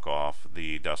going to knock off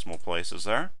the decimal places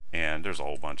there. And there's a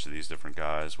whole bunch of these different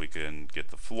guys. We can get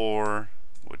the floor,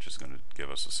 which is going to give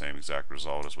us the same exact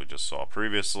result as we just saw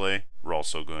previously. We're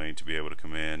also going to be able to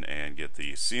come in and get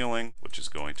the ceiling, which is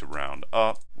going to round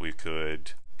up. We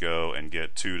could go and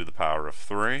get 2 to the power of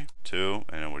 3, 2,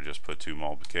 and then we just put 2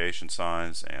 multiplication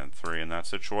signs and 3 in that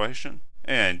situation.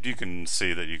 And you can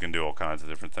see that you can do all kinds of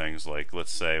different things, like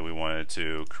let's say we wanted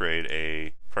to create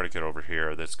a predicate over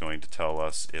here that's going to tell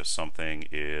us if something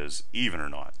is even or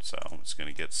not. So it's going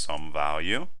to get some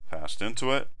value passed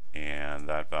into it, and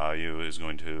that value is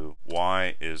going to,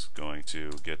 y is going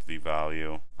to get the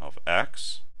value of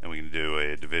x, and we can do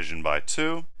a division by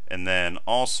 2, and then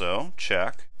also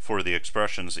check for the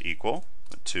expressions equal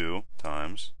 2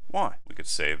 times y. We could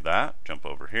save that, jump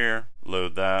over here,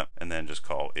 load that, and then just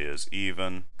call is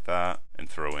even, like that, and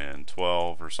throw in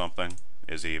 12 or something,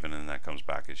 is even, and that comes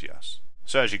back as yes.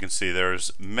 So as you can see,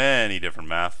 there's many different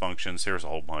math functions. Here's a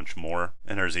whole bunch more,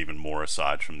 and there's even more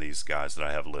aside from these guys that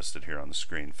I have listed here on the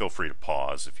screen. Feel free to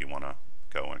pause if you want to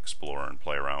go and explore and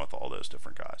play around with all those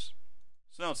different guys.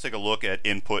 So now let's take a look at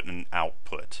input and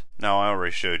output. Now I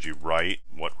already showed you write.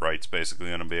 What write's basically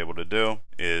going to be able to do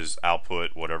is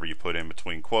output whatever you put in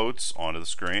between quotes onto the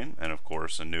screen, and of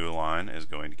course a new line is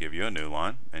going to give you a new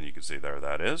line, and you can see there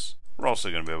that is. We're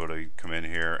also going to be able to come in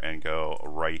here and go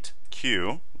write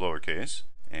Q, lowercase,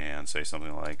 and say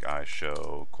something like I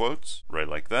show quotes, right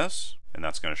like this. And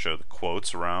that's going to show the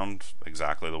quotes around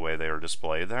exactly the way they are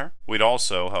displayed there. We'd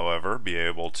also, however, be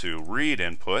able to read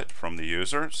input from the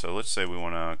user. So let's say we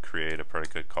want to create a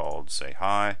predicate called say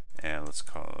hi, and let's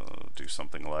do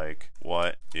something like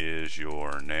what is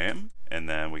your name? And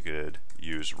then we could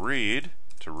use read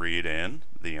to read in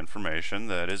the information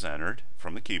that is entered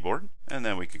from the keyboard. And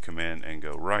then we could come in and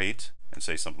go write and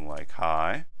say something like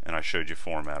hi. And I showed you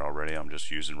format already. I'm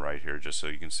just using write here just so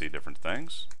you can see different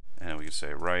things. And we can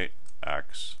say write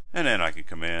X, and then I could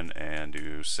come in and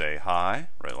do say hi,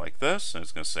 right like this, and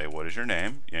it's going to say what is your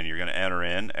name, and you're going to enter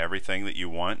in everything that you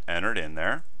want entered in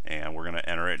there, and we're going to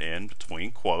enter it in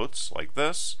between quotes like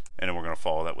this, and then we're going to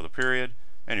follow that with a period,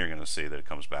 and you're going to see that it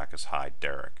comes back as hi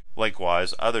Derek.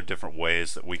 Likewise, other different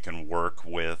ways that we can work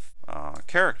with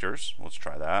characters. Let's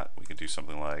try that. We can do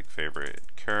something like favorite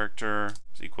character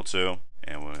is equal to,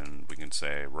 and when we can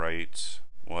say write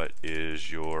what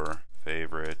is your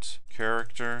favorite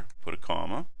character, put a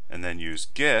comma, and then use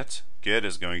get. Get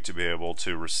is going to be able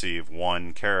to receive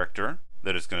one character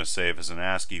that it's going to save as an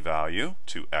ASCII value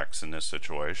to X in this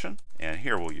situation. And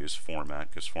here we'll use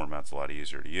format because format's a lot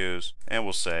easier to use. And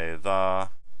we'll say the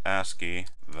ASCII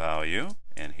value,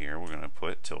 and here we're going to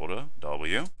put tilde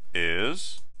W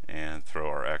is, and throw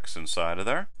our X inside of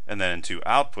there. And then to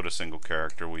output a single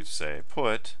character, we'd say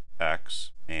put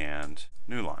X and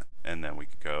new line. And then we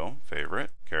could go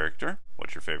favorite character.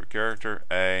 What's your favorite character?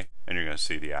 A. And you're going to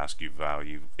see the ASCII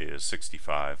value is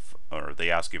 65, or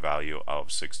the ASCII value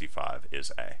of 65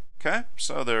 is A. Okay,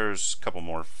 so there's a couple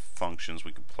more functions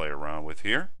we can play around with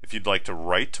here. If you'd like to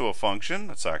write to a function,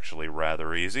 that's actually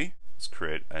rather easy. Let's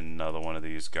create another one of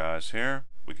these guys here.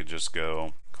 We could just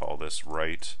go call this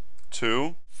write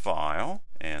to file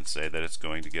and say that it's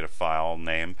going to get a file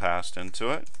name passed into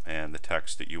it and the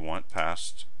text that you want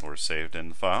passed or saved in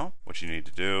the file. What you need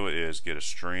to do is get a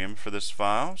stream for this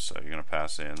file, so you're going to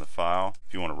pass in the file.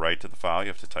 If you want to write to the file, you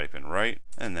have to type in write,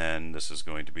 and then this is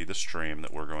going to be the stream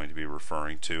that we're going to be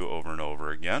referring to over and over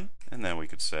again. And then we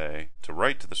could say to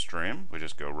write to the stream, we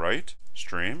just go write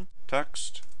stream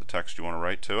text, the text you want to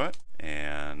write to it,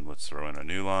 and let's throw in a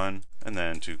new line. And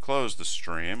then to close the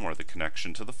stream or the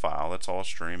connection to the file, that's all a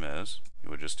stream is, you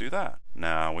would just do that.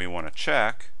 Now we want to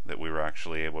check that we were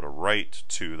actually able to write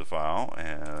to the file,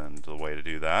 and the way to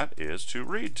do that is to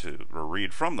read to, or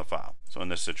read from the file. So in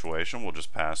this situation, we'll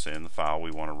just pass in the file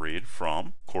we want to read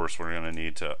from. Of course, we're going to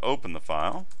need to open the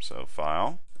file, so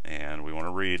file, and we want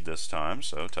to read this time,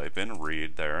 so type in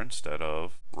read there instead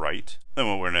of write. Then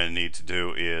what we're going to need to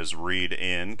do is read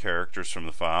in characters from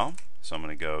the file. So I'm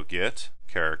going to go get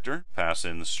character, pass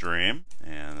in the stream,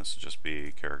 and this will just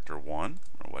be character 1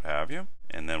 or what have you.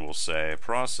 And then we'll say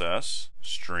process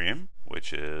stream,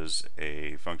 which is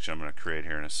a function I'm going to create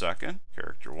here in a second,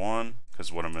 character 1,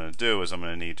 because what I'm going to do is I'm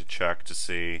going to need to check to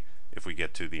see if we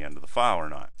get to the end of the file or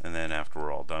not. And then after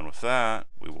we're all done with that,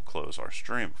 we will close our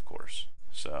stream, of course.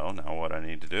 So now what I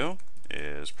need to do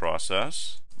is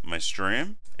process my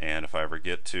stream, and if I ever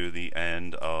get to the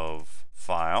end of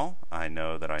file, I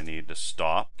know that I need to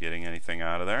stop getting anything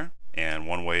out of there. And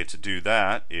one way to do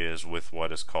that is with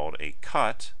what is called a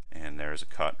cut, and there's a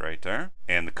cut right there.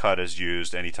 And the cut is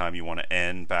used anytime you want to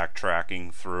end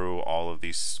backtracking through all of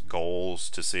these goals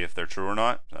to see if they're true or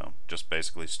not. So just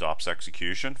basically stops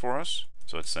execution for us.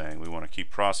 So it's saying we want to keep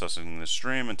processing this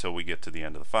stream until we get to the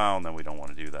end of the file, and then we don't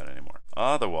want to do that anymore.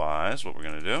 Otherwise, what we're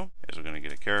going to do is we're going to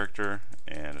get a character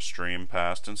and a stream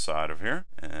passed inside of here.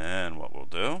 And what we'll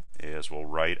do is we'll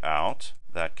write out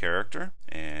that character,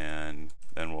 and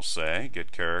then we'll say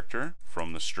get character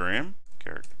from the stream,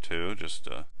 character 2, just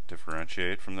to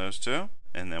differentiate from those two.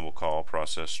 And then we'll call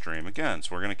process stream again.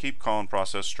 So we're going to keep calling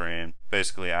process stream,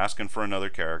 basically asking for another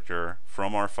character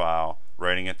from our file,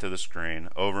 writing it to the screen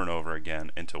over and over again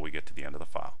until we get to the end of the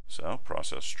file. So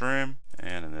process stream,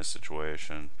 and in this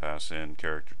situation, pass in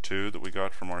character 2 that we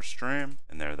got from our stream,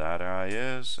 and there that guy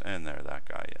is, and there that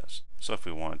guy is. So if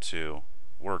we want to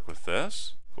work with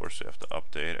this, of course we have to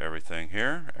update everything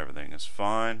here. Everything is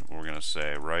fine. We're going to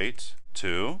say write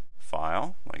to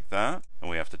file like that, and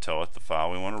we have to tell it the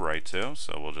file we want to write to.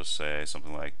 So we'll just say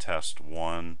something like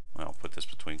test1, I'll put this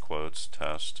between quotes,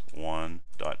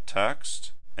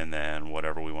 test1.text, and then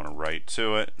whatever we want to write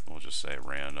to it, we'll just say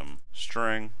random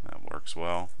string. That works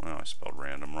well. Well, I spelled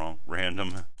random wrong.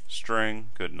 Random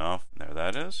string, good enough. And there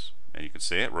that is. And you can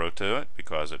see it wrote to it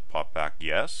because it popped back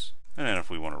yes. And then if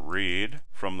we want to read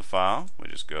from the file, we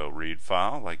just go read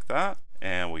file like that,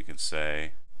 and we can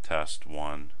say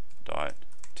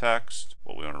test1.text,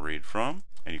 what we want to read from,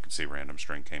 and you can see random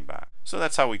string came back. So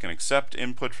that's how we can accept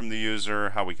input from the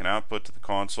user, how we can output to the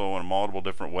console in multiple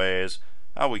different ways,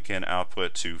 how we can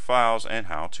output to files, and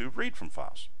how to read from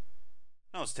files.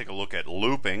 Now let's take a loop at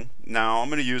looping. Now I'm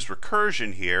going to use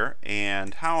recursion here,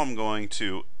 and how I'm going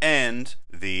to end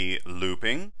the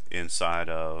looping inside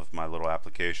of my little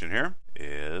application here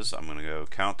is I'm going to go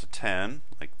count to 10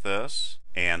 like this,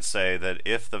 and say that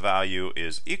if the value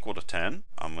is equal to 10,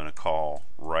 I'm going to call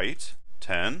write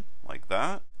 10 like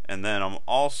that, and then I'm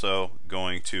also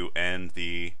going to end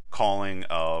the calling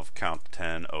of count to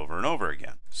 10 over and over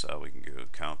again. So we can go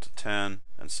count to 10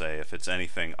 and say if it's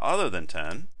anything other than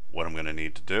 10, what I'm going to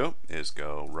need to do is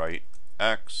go write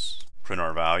x, print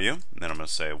our value, and then I'm going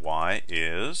to say y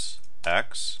is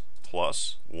x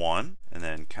plus 1, and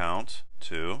then count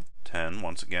to 10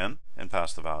 once again, and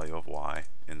pass the value of y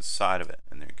inside of it.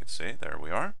 And there you can see, there we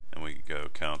are. And we can go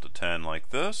count to 10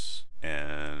 like this,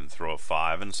 and throw a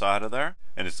 5 inside of there,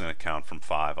 and it's going to count from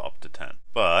 5 up to 10.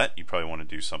 But you probably want to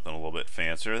do something a little bit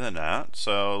fancier than that.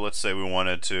 So let's say we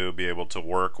wanted to be able to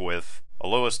work with a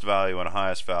lowest value and a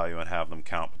highest value and have them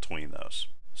count between those.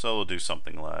 So we'll do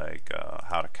something like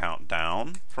how to count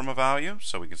down from a value.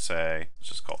 So we could say, let's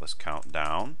just call this count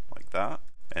down like that,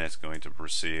 and it's going to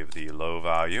receive the low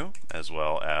value as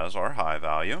well as our high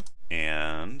value.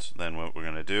 And then what we're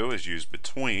going to do is use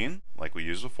between like we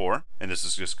used before, and this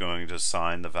is just going to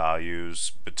assign the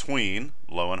values between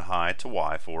low and high to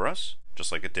y for us,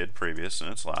 just like it did previous in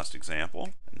its last example.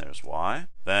 And there's y.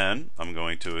 Then I'm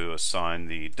going to assign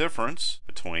the difference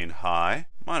between high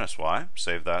minus y,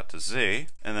 save that to z,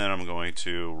 and then I'm going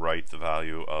to write the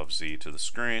value of z to the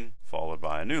screen, followed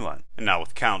by a new line. And now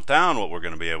with count down, what we're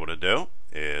going to be able to do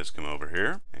is come over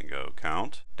here and go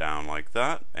count down like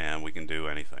that, and we can do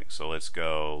anything. So let's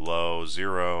go low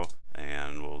 0,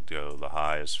 and we'll go the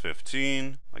high is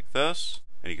 15 like this.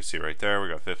 And you can see right there we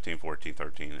got 15, 14,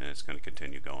 13, and it's going to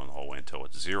continue going the whole way until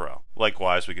it's 0.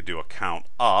 Likewise, we could do a count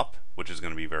up, which is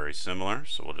going to be very similar.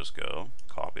 So we'll just go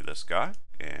copy this guy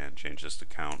and change this to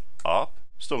count up.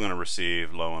 Still going to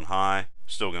receive low and high.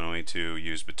 Still going to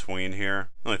use between here.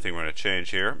 The only thing we're going to change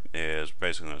here is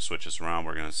basically going to switch this around.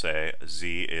 We're going to say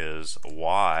z is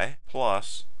y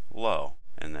plus low,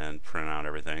 and then print out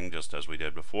everything just as we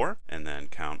did before, and then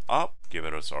count up, give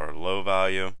it us our low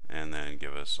value, and then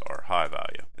give us our high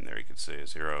value. And there you can see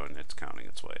 0, and it's counting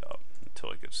its way up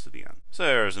until it gets to the end. So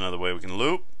there's another way we can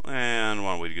loop, and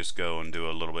why don't we just go and do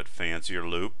a little bit fancier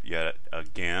loop yet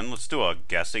again. Let's do a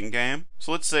guessing game.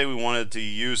 So let's say we wanted the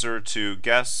user to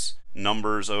guess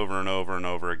numbers over and over and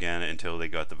over again until they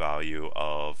got the value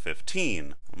of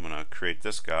 15. I'm going to create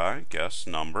this guy, guess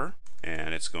number,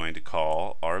 and it's going to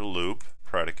call our loop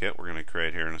predicate we're going to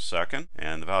create here in a second,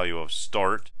 and the value of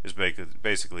start is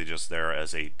basically just there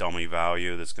as a dummy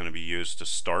value that's going to be used to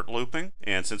start looping.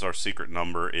 And since our secret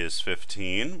number is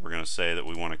 15, we're going to say that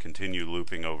we want to continue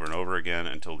looping over and over again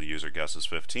until the user guesses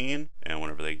 15, and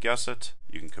whenever they guess it,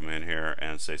 you can come in here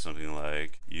and say something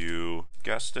like you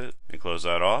guessed it and close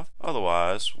that off.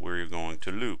 Otherwise, we're going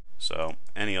to loop. So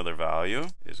any other value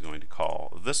is going to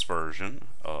call this version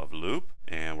of loop,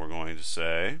 and we're going to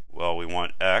say, well, we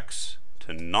want x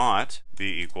to not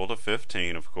be equal to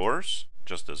 15, of course,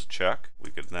 just as a check. We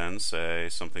could then say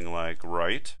something like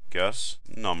write guess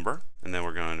number, and then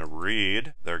we're going to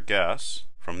read their guess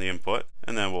from the input,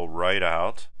 and then we'll write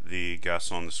out the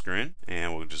guess on the screen,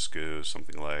 and we'll just do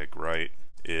something like write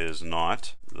is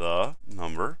not the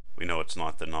number. We know it's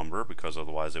not the number because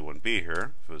otherwise it wouldn't be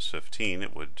here. If it was 15,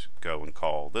 it would go and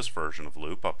call this version of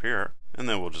loop up here, and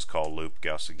then we'll just call loop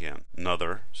guess again.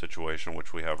 Another situation in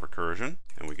which we have recursion,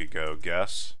 and we could go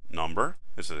guess number.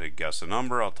 This is a guess a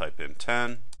number. I'll type in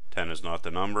 10. 10 is not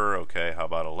the number. Okay, how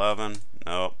about 11?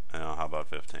 Nope. How about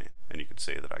 15? And you can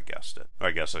see that I guessed it.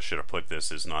 I guess I should have put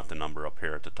this as not the number up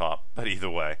here at the top, but either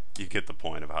way, you get the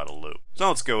point of how to loop. So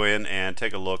let's go in and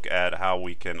take a look at how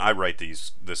we can, I write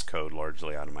this code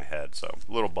largely out of my head, so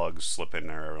little bugs slip in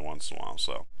there every once in a while.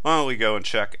 So why don't we go and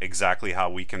check exactly how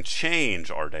we can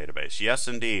change our database. Yes,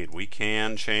 indeed, we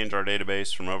can change our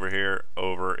database from over here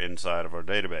over inside of our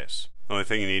database. The only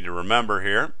thing you need to remember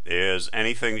here is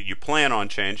anything that you plan on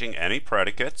changing, any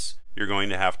predicates, you're going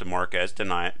to have to mark as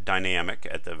dynamic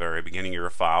at the very beginning of your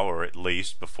file, or at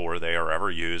least before they are ever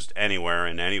used anywhere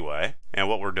in any way. And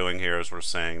what we're doing here is we're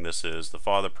saying this is the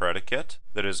father predicate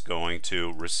that is going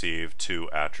to receive 2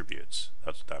 attributes.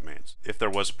 That's what that means. If there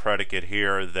was a predicate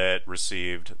here that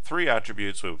received 3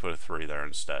 attributes, we would put a 3 there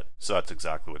instead. So that's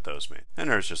exactly what those mean. And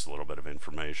there's just a little bit of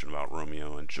information about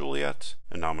Romeo and Juliet.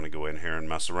 And now I'm going to go in here and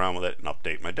mess around with it and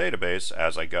update my database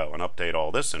as I go and update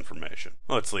all this information.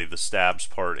 Let's leave the stabs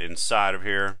part inside of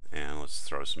here, and let's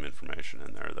throw some information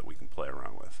in there that we can play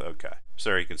around with. Okay. So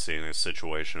there you can see in a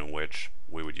situation in which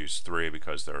we would use 3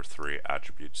 because there are 3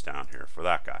 attributes down here for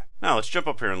that guy. Now let's jump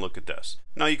up here and look at this.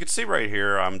 Now you can see right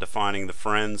here I'm defining the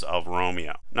friends of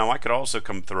Romeo. Now I could also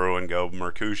come through and go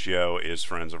Mercutio is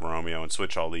friends of Romeo and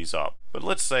switch all these up. But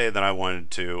let's say that I wanted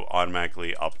to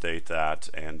automatically update that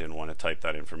and didn't want to type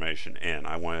that information in.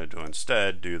 I wanted to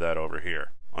instead do that over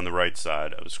here on the right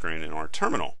side of the screen in our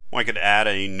terminal. Well, I could add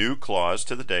a new clause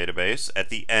to the database at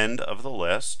the end of the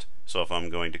list. So if I'm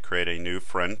going to create a new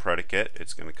friend predicate,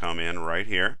 it's going to come in right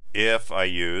here. If I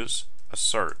use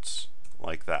asserts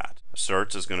like that,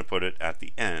 asserts is going to put it at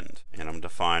the end. And I'm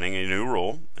defining a new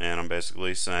rule, and I'm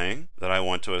basically saying that I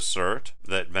want to assert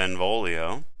that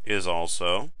Benvolio is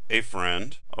also a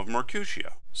friend of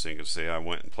Mercutio. So you can see I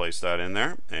went and placed that in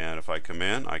there, and if I come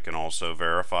in, I can also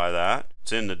verify that.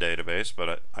 It's in the database,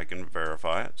 but I can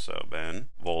verify it. So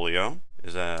Benvolio,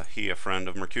 is he a friend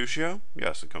of Mercutio?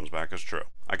 Yes, it comes back as true.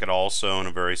 I could also, in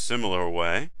a very similar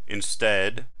way,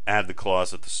 instead add the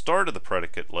clause at the start of the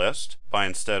predicate list by,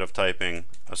 instead of typing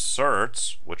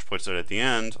asserts, which puts it at the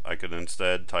end, I could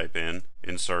instead type in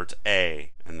insert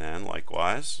A, and then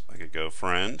likewise I could go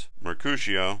friend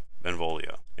Mercutio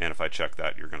Benvolio. And if I check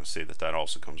that, you're going to see that that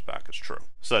also comes back as true.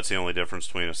 So that's the only difference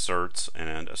between asserts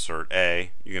and assert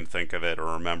A. You can think of it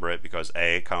or remember it because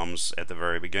A comes at the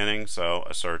very beginning, so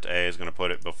assert A is going to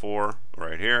put it before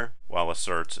right here, while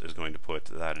asserts is going to put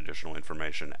that additional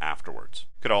information afterwards.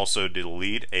 Could also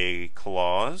delete a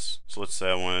clause. So let's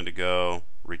say I wanted to go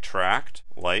retract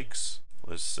likes.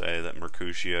 Let's say that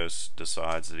Mercutio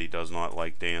decides that he does not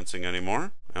like dancing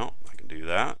anymore. Well, I can do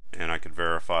that, and I could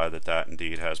verify that that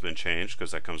indeed has been changed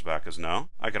because that comes back as no.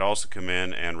 I could also come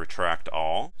in and retract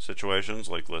all situations,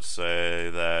 like let's say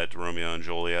that Romeo and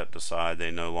Juliet decide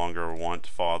they no longer want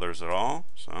fathers at all.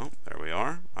 So there we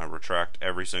are. I retract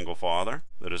every single father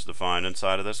that is defined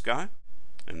inside of this guy,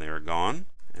 and they are gone.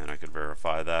 And I could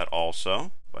verify that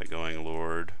also by going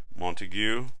Lord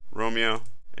Montague Romeo.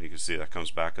 And you can see that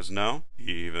comes back as no,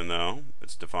 even though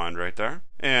it's defined right there.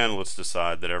 And let's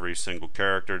decide that every single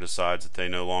character decides that they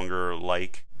no longer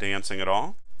like dancing at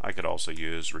all. I could also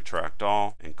use retract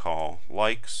all and call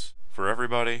likes for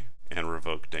everybody and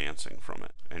revoke dancing from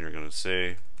it. And you're going to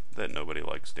see that nobody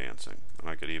likes dancing. And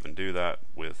I could even do that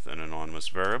with an anonymous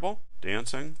variable,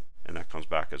 dancing, and that comes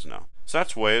back as no. So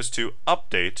that's ways to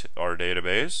update our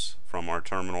database from our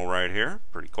terminal right here.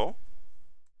 Pretty cool.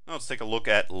 Now let's take a look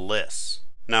at lists.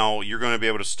 Now you're going to be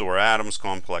able to store atoms,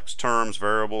 complex terms,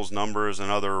 variables, numbers,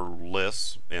 and other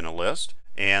lists in a list.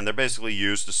 And they're basically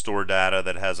used to store data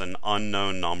that has an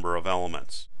unknown number of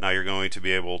elements. Now you're going to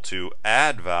be able to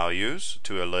add values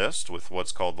to a list with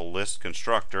what's called the list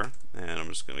constructor. And I'm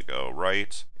just going to go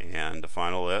right and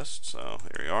define a list. So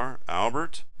here you are,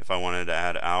 Albert. If I wanted to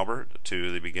add Albert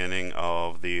to the beginning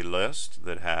of the list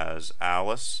that has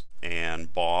Alice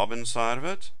and Bob inside of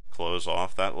it, close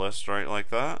off that list right like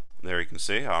that. There you can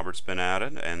see Albert's been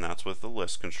added, and that's with the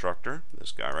list constructor.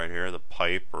 This guy right here, the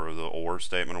pipe or the or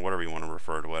statement or whatever you want to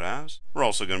refer to it as. We're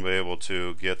also going to be able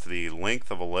to get the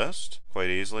length of a list quite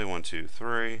easily, 1, 2,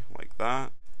 3, like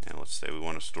that. And let's say we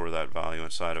want to store that value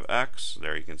inside of X.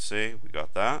 There you can see we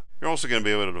got that. You're also going to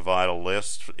be able to divide a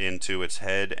list into its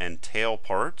head and tail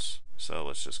parts. So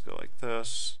let's just go like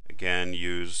this. Again,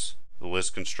 use the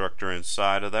list constructor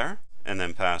inside of there, and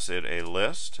then pass it a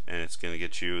list, and it's going to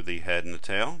get you the head and the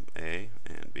tail, A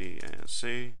and B and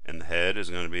C, and the head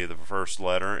is going to be the first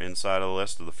letter inside of the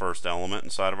list of the first element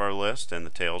inside of our list, and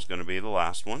the tail is going to be the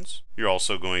last ones. You're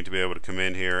also going to be able to come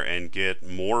in here and get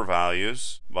more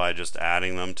values by just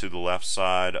adding them to the left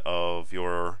side of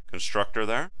your constructor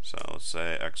there. So let's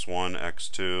say x1,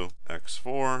 x2,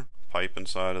 x4, pipe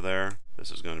inside of there.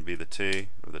 This is going to be the T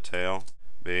or the tail,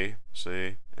 B,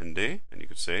 C, and D, and you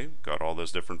can see got all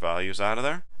those different values out of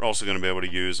there. We're also going to be able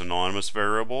to use anonymous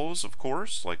variables, of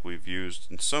course, like we've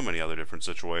used in so many other different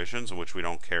situations in which we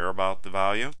don't care about the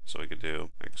value. So we could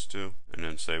do x2 and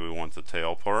then say we want the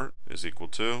tail part is equal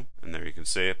to, and there you can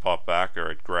see it popped back, or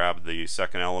it grabbed the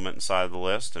second element inside of the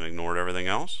list and ignored everything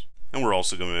else. And we're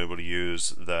also going to be able to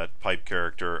use that pipe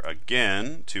character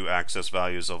again to access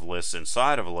values of lists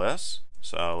inside of a list.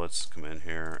 So let's come in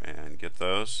here and get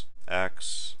those.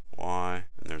 X, Y,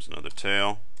 and there's another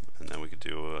tail. And then we could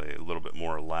do a little bit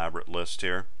more elaborate list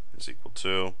here, is equal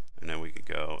to, and then we could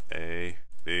go A,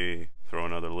 B, throw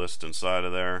another list inside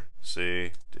of there,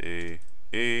 C, D,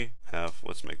 E, F,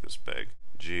 let's make this big,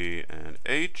 G, and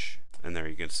H. And there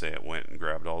you can see it went and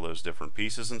grabbed all those different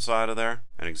pieces inside of there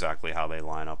and exactly how they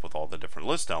line up with all the different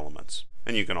list elements.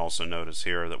 And you can also notice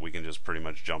here that we can just pretty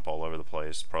much jump all over the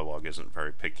place. Prolog isn't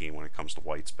very picky when it comes to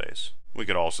white space. We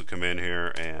could also come in here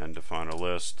and define a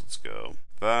list. Let's go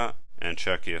that and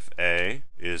check if A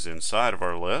is inside of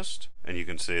our list. And you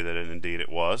can see that indeed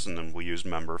it was, and then we use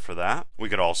member for that. We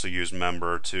could also use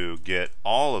member to get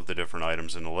all of the different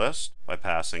items in the list by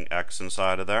passing X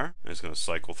inside of there. And it's going to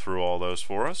cycle through all those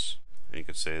for us. And you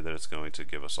can see that it's going to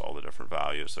give us all the different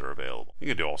values that are available. You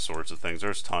can do all sorts of things.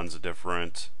 There's tons of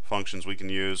different functions we can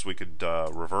use. We could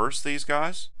reverse these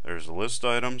guys. There's the list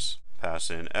items, pass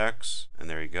in X, and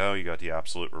there you go. You got the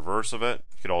absolute reverse of it.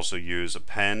 You could also use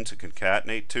append to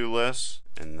concatenate two lists.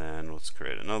 And then let's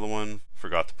create another one.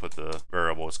 Forgot to put the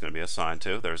variable it's going to be assigned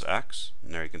to. There's X.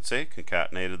 And there you can see,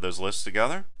 concatenated those lists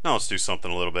together. Now let's do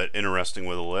something a little bit interesting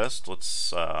with a list.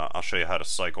 I'll show you how to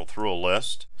cycle through a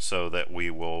list so that we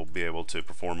will be able to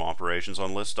perform operations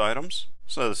on list items.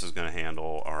 So this is going to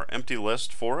handle our empty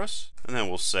list for us. And then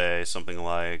we'll say something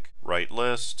like write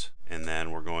list. And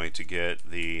then we're going to get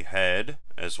the head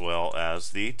as well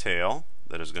as the tail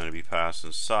that is going to be passed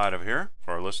inside of here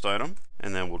for our list item.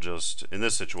 And then we'll just, in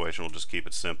this situation, we'll just keep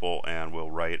it simple and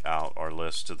we'll write out our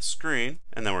list to the screen.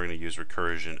 And then we're going to use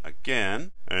recursion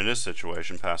again. And in this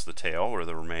situation, pass the tail or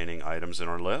the remaining items in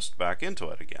our list back into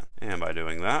it again. And by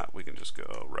doing that, we can just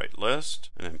go write list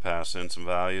and then pass in some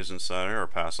values inside here, or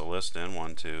pass a list in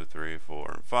 1, 2, 3,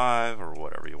 4, and 5, or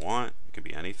whatever you want. It could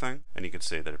be anything. And you can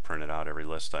see that it printed out every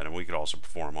list item. We could also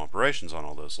perform operations on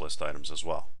all those list items as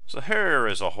well. So here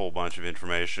is a whole bunch of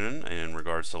information in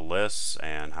regards to lists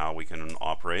and how we can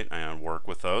operate and work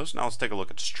with those. Now let's take a look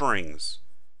at strings.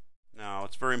 Now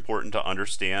it's very important to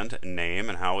understand name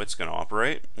and how it's going to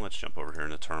operate. Let's jump over here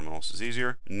in the terminal. This is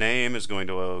easier. Name is going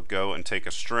to go and take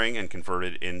a string and convert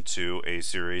it into a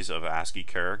series of ASCII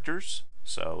characters.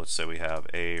 So let's say we have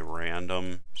a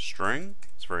random string.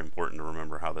 It's very important to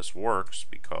remember how this works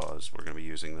because we're going to be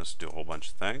using this to do a whole bunch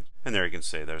of things. And there you can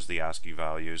see there's the ASCII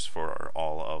values for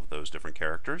all of those different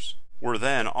characters. We're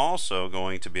then also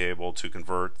going to be able to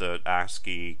convert the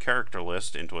ASCII character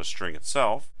list into a string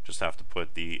itself. Just have to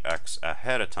put the X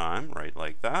ahead of time, right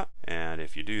like that. And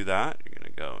if you do that, you're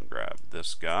going to go and grab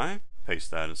this guy,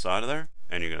 paste that inside of there,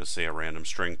 and you're going to see a random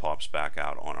string pops back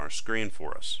out on our screen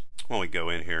for us. When we go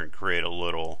in here and create a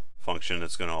little function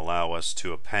that's going to allow us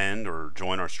to append or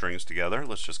join our strings together,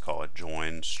 let's just call it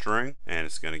join string, and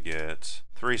it's going to get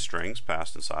 3 strings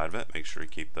passed inside of it. Make sure you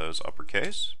keep those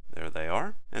uppercase. There they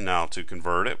are. And now to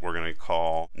convert it, we're going to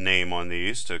call name on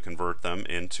these to convert them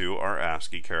into our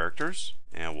ASCII characters.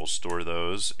 And we'll store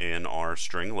those in our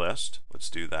string list. Let's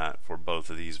do that for both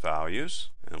of these values.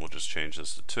 And we'll just change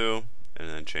this to 2 and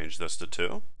then change this to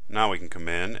 2. Now we can come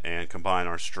in and combine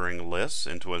our string lists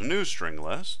into a new string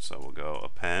list. So we'll go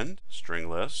append string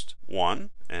list 1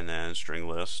 and then string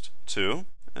list 2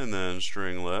 and then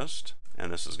string list,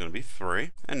 and this is going to be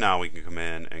 3. And now we can come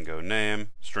in and go name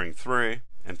string 3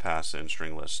 and pass in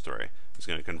string list 3. It's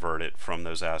going to convert it from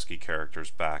those ASCII characters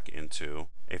back into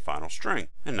a final string.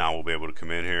 And now we'll be able to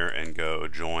come in here and go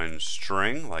join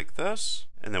string like this,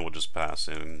 and then we'll just pass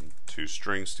in 2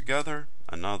 strings together,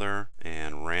 another,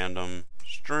 and random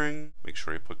string. Make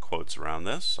sure you put quotes around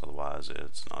this, otherwise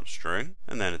it's not a string.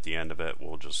 And then at the end of it,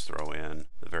 we'll just throw in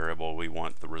the variable we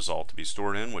want the result to be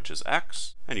stored in, which is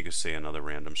X. And you can see another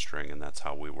random string, and that's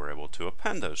how we were able to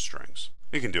append those strings.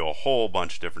 You can do a whole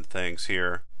bunch of different things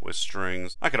here with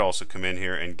strings. I could also come in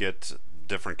here and get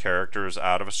different characters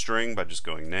out of a string by just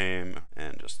going name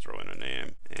and just throw in a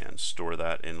name and store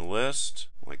that in list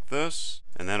like this.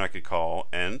 And then I could call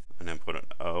nth and then put an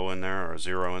O in there or a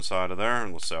 0 inside of there.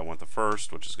 And let's say I want the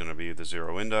first, which is going to be the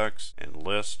 0 index, and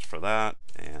list for that.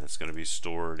 And it's going to be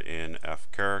stored in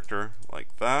F character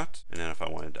like that. And then if I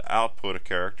wanted to output a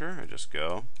character, I just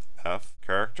go F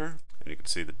character. And you can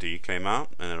see the D came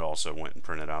out, and it also went and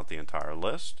printed out the entire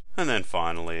list. And then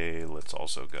finally, let's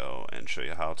also go and show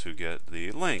you how to get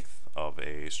the length of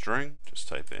a string. Just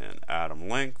type in atom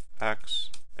length X,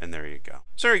 and there you go.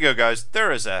 So there you go, guys.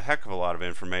 There is a heck of a lot of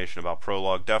information about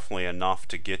Prolog, definitely enough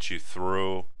to get you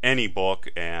through any book,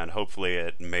 and hopefully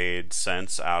it made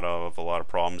sense out of a lot of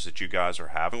problems that you guys are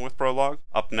having with Prolog.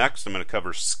 Up next, I'm going to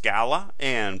cover Scala,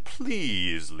 and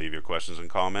please leave your questions and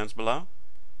comments below.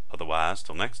 Otherwise,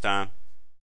 till next time.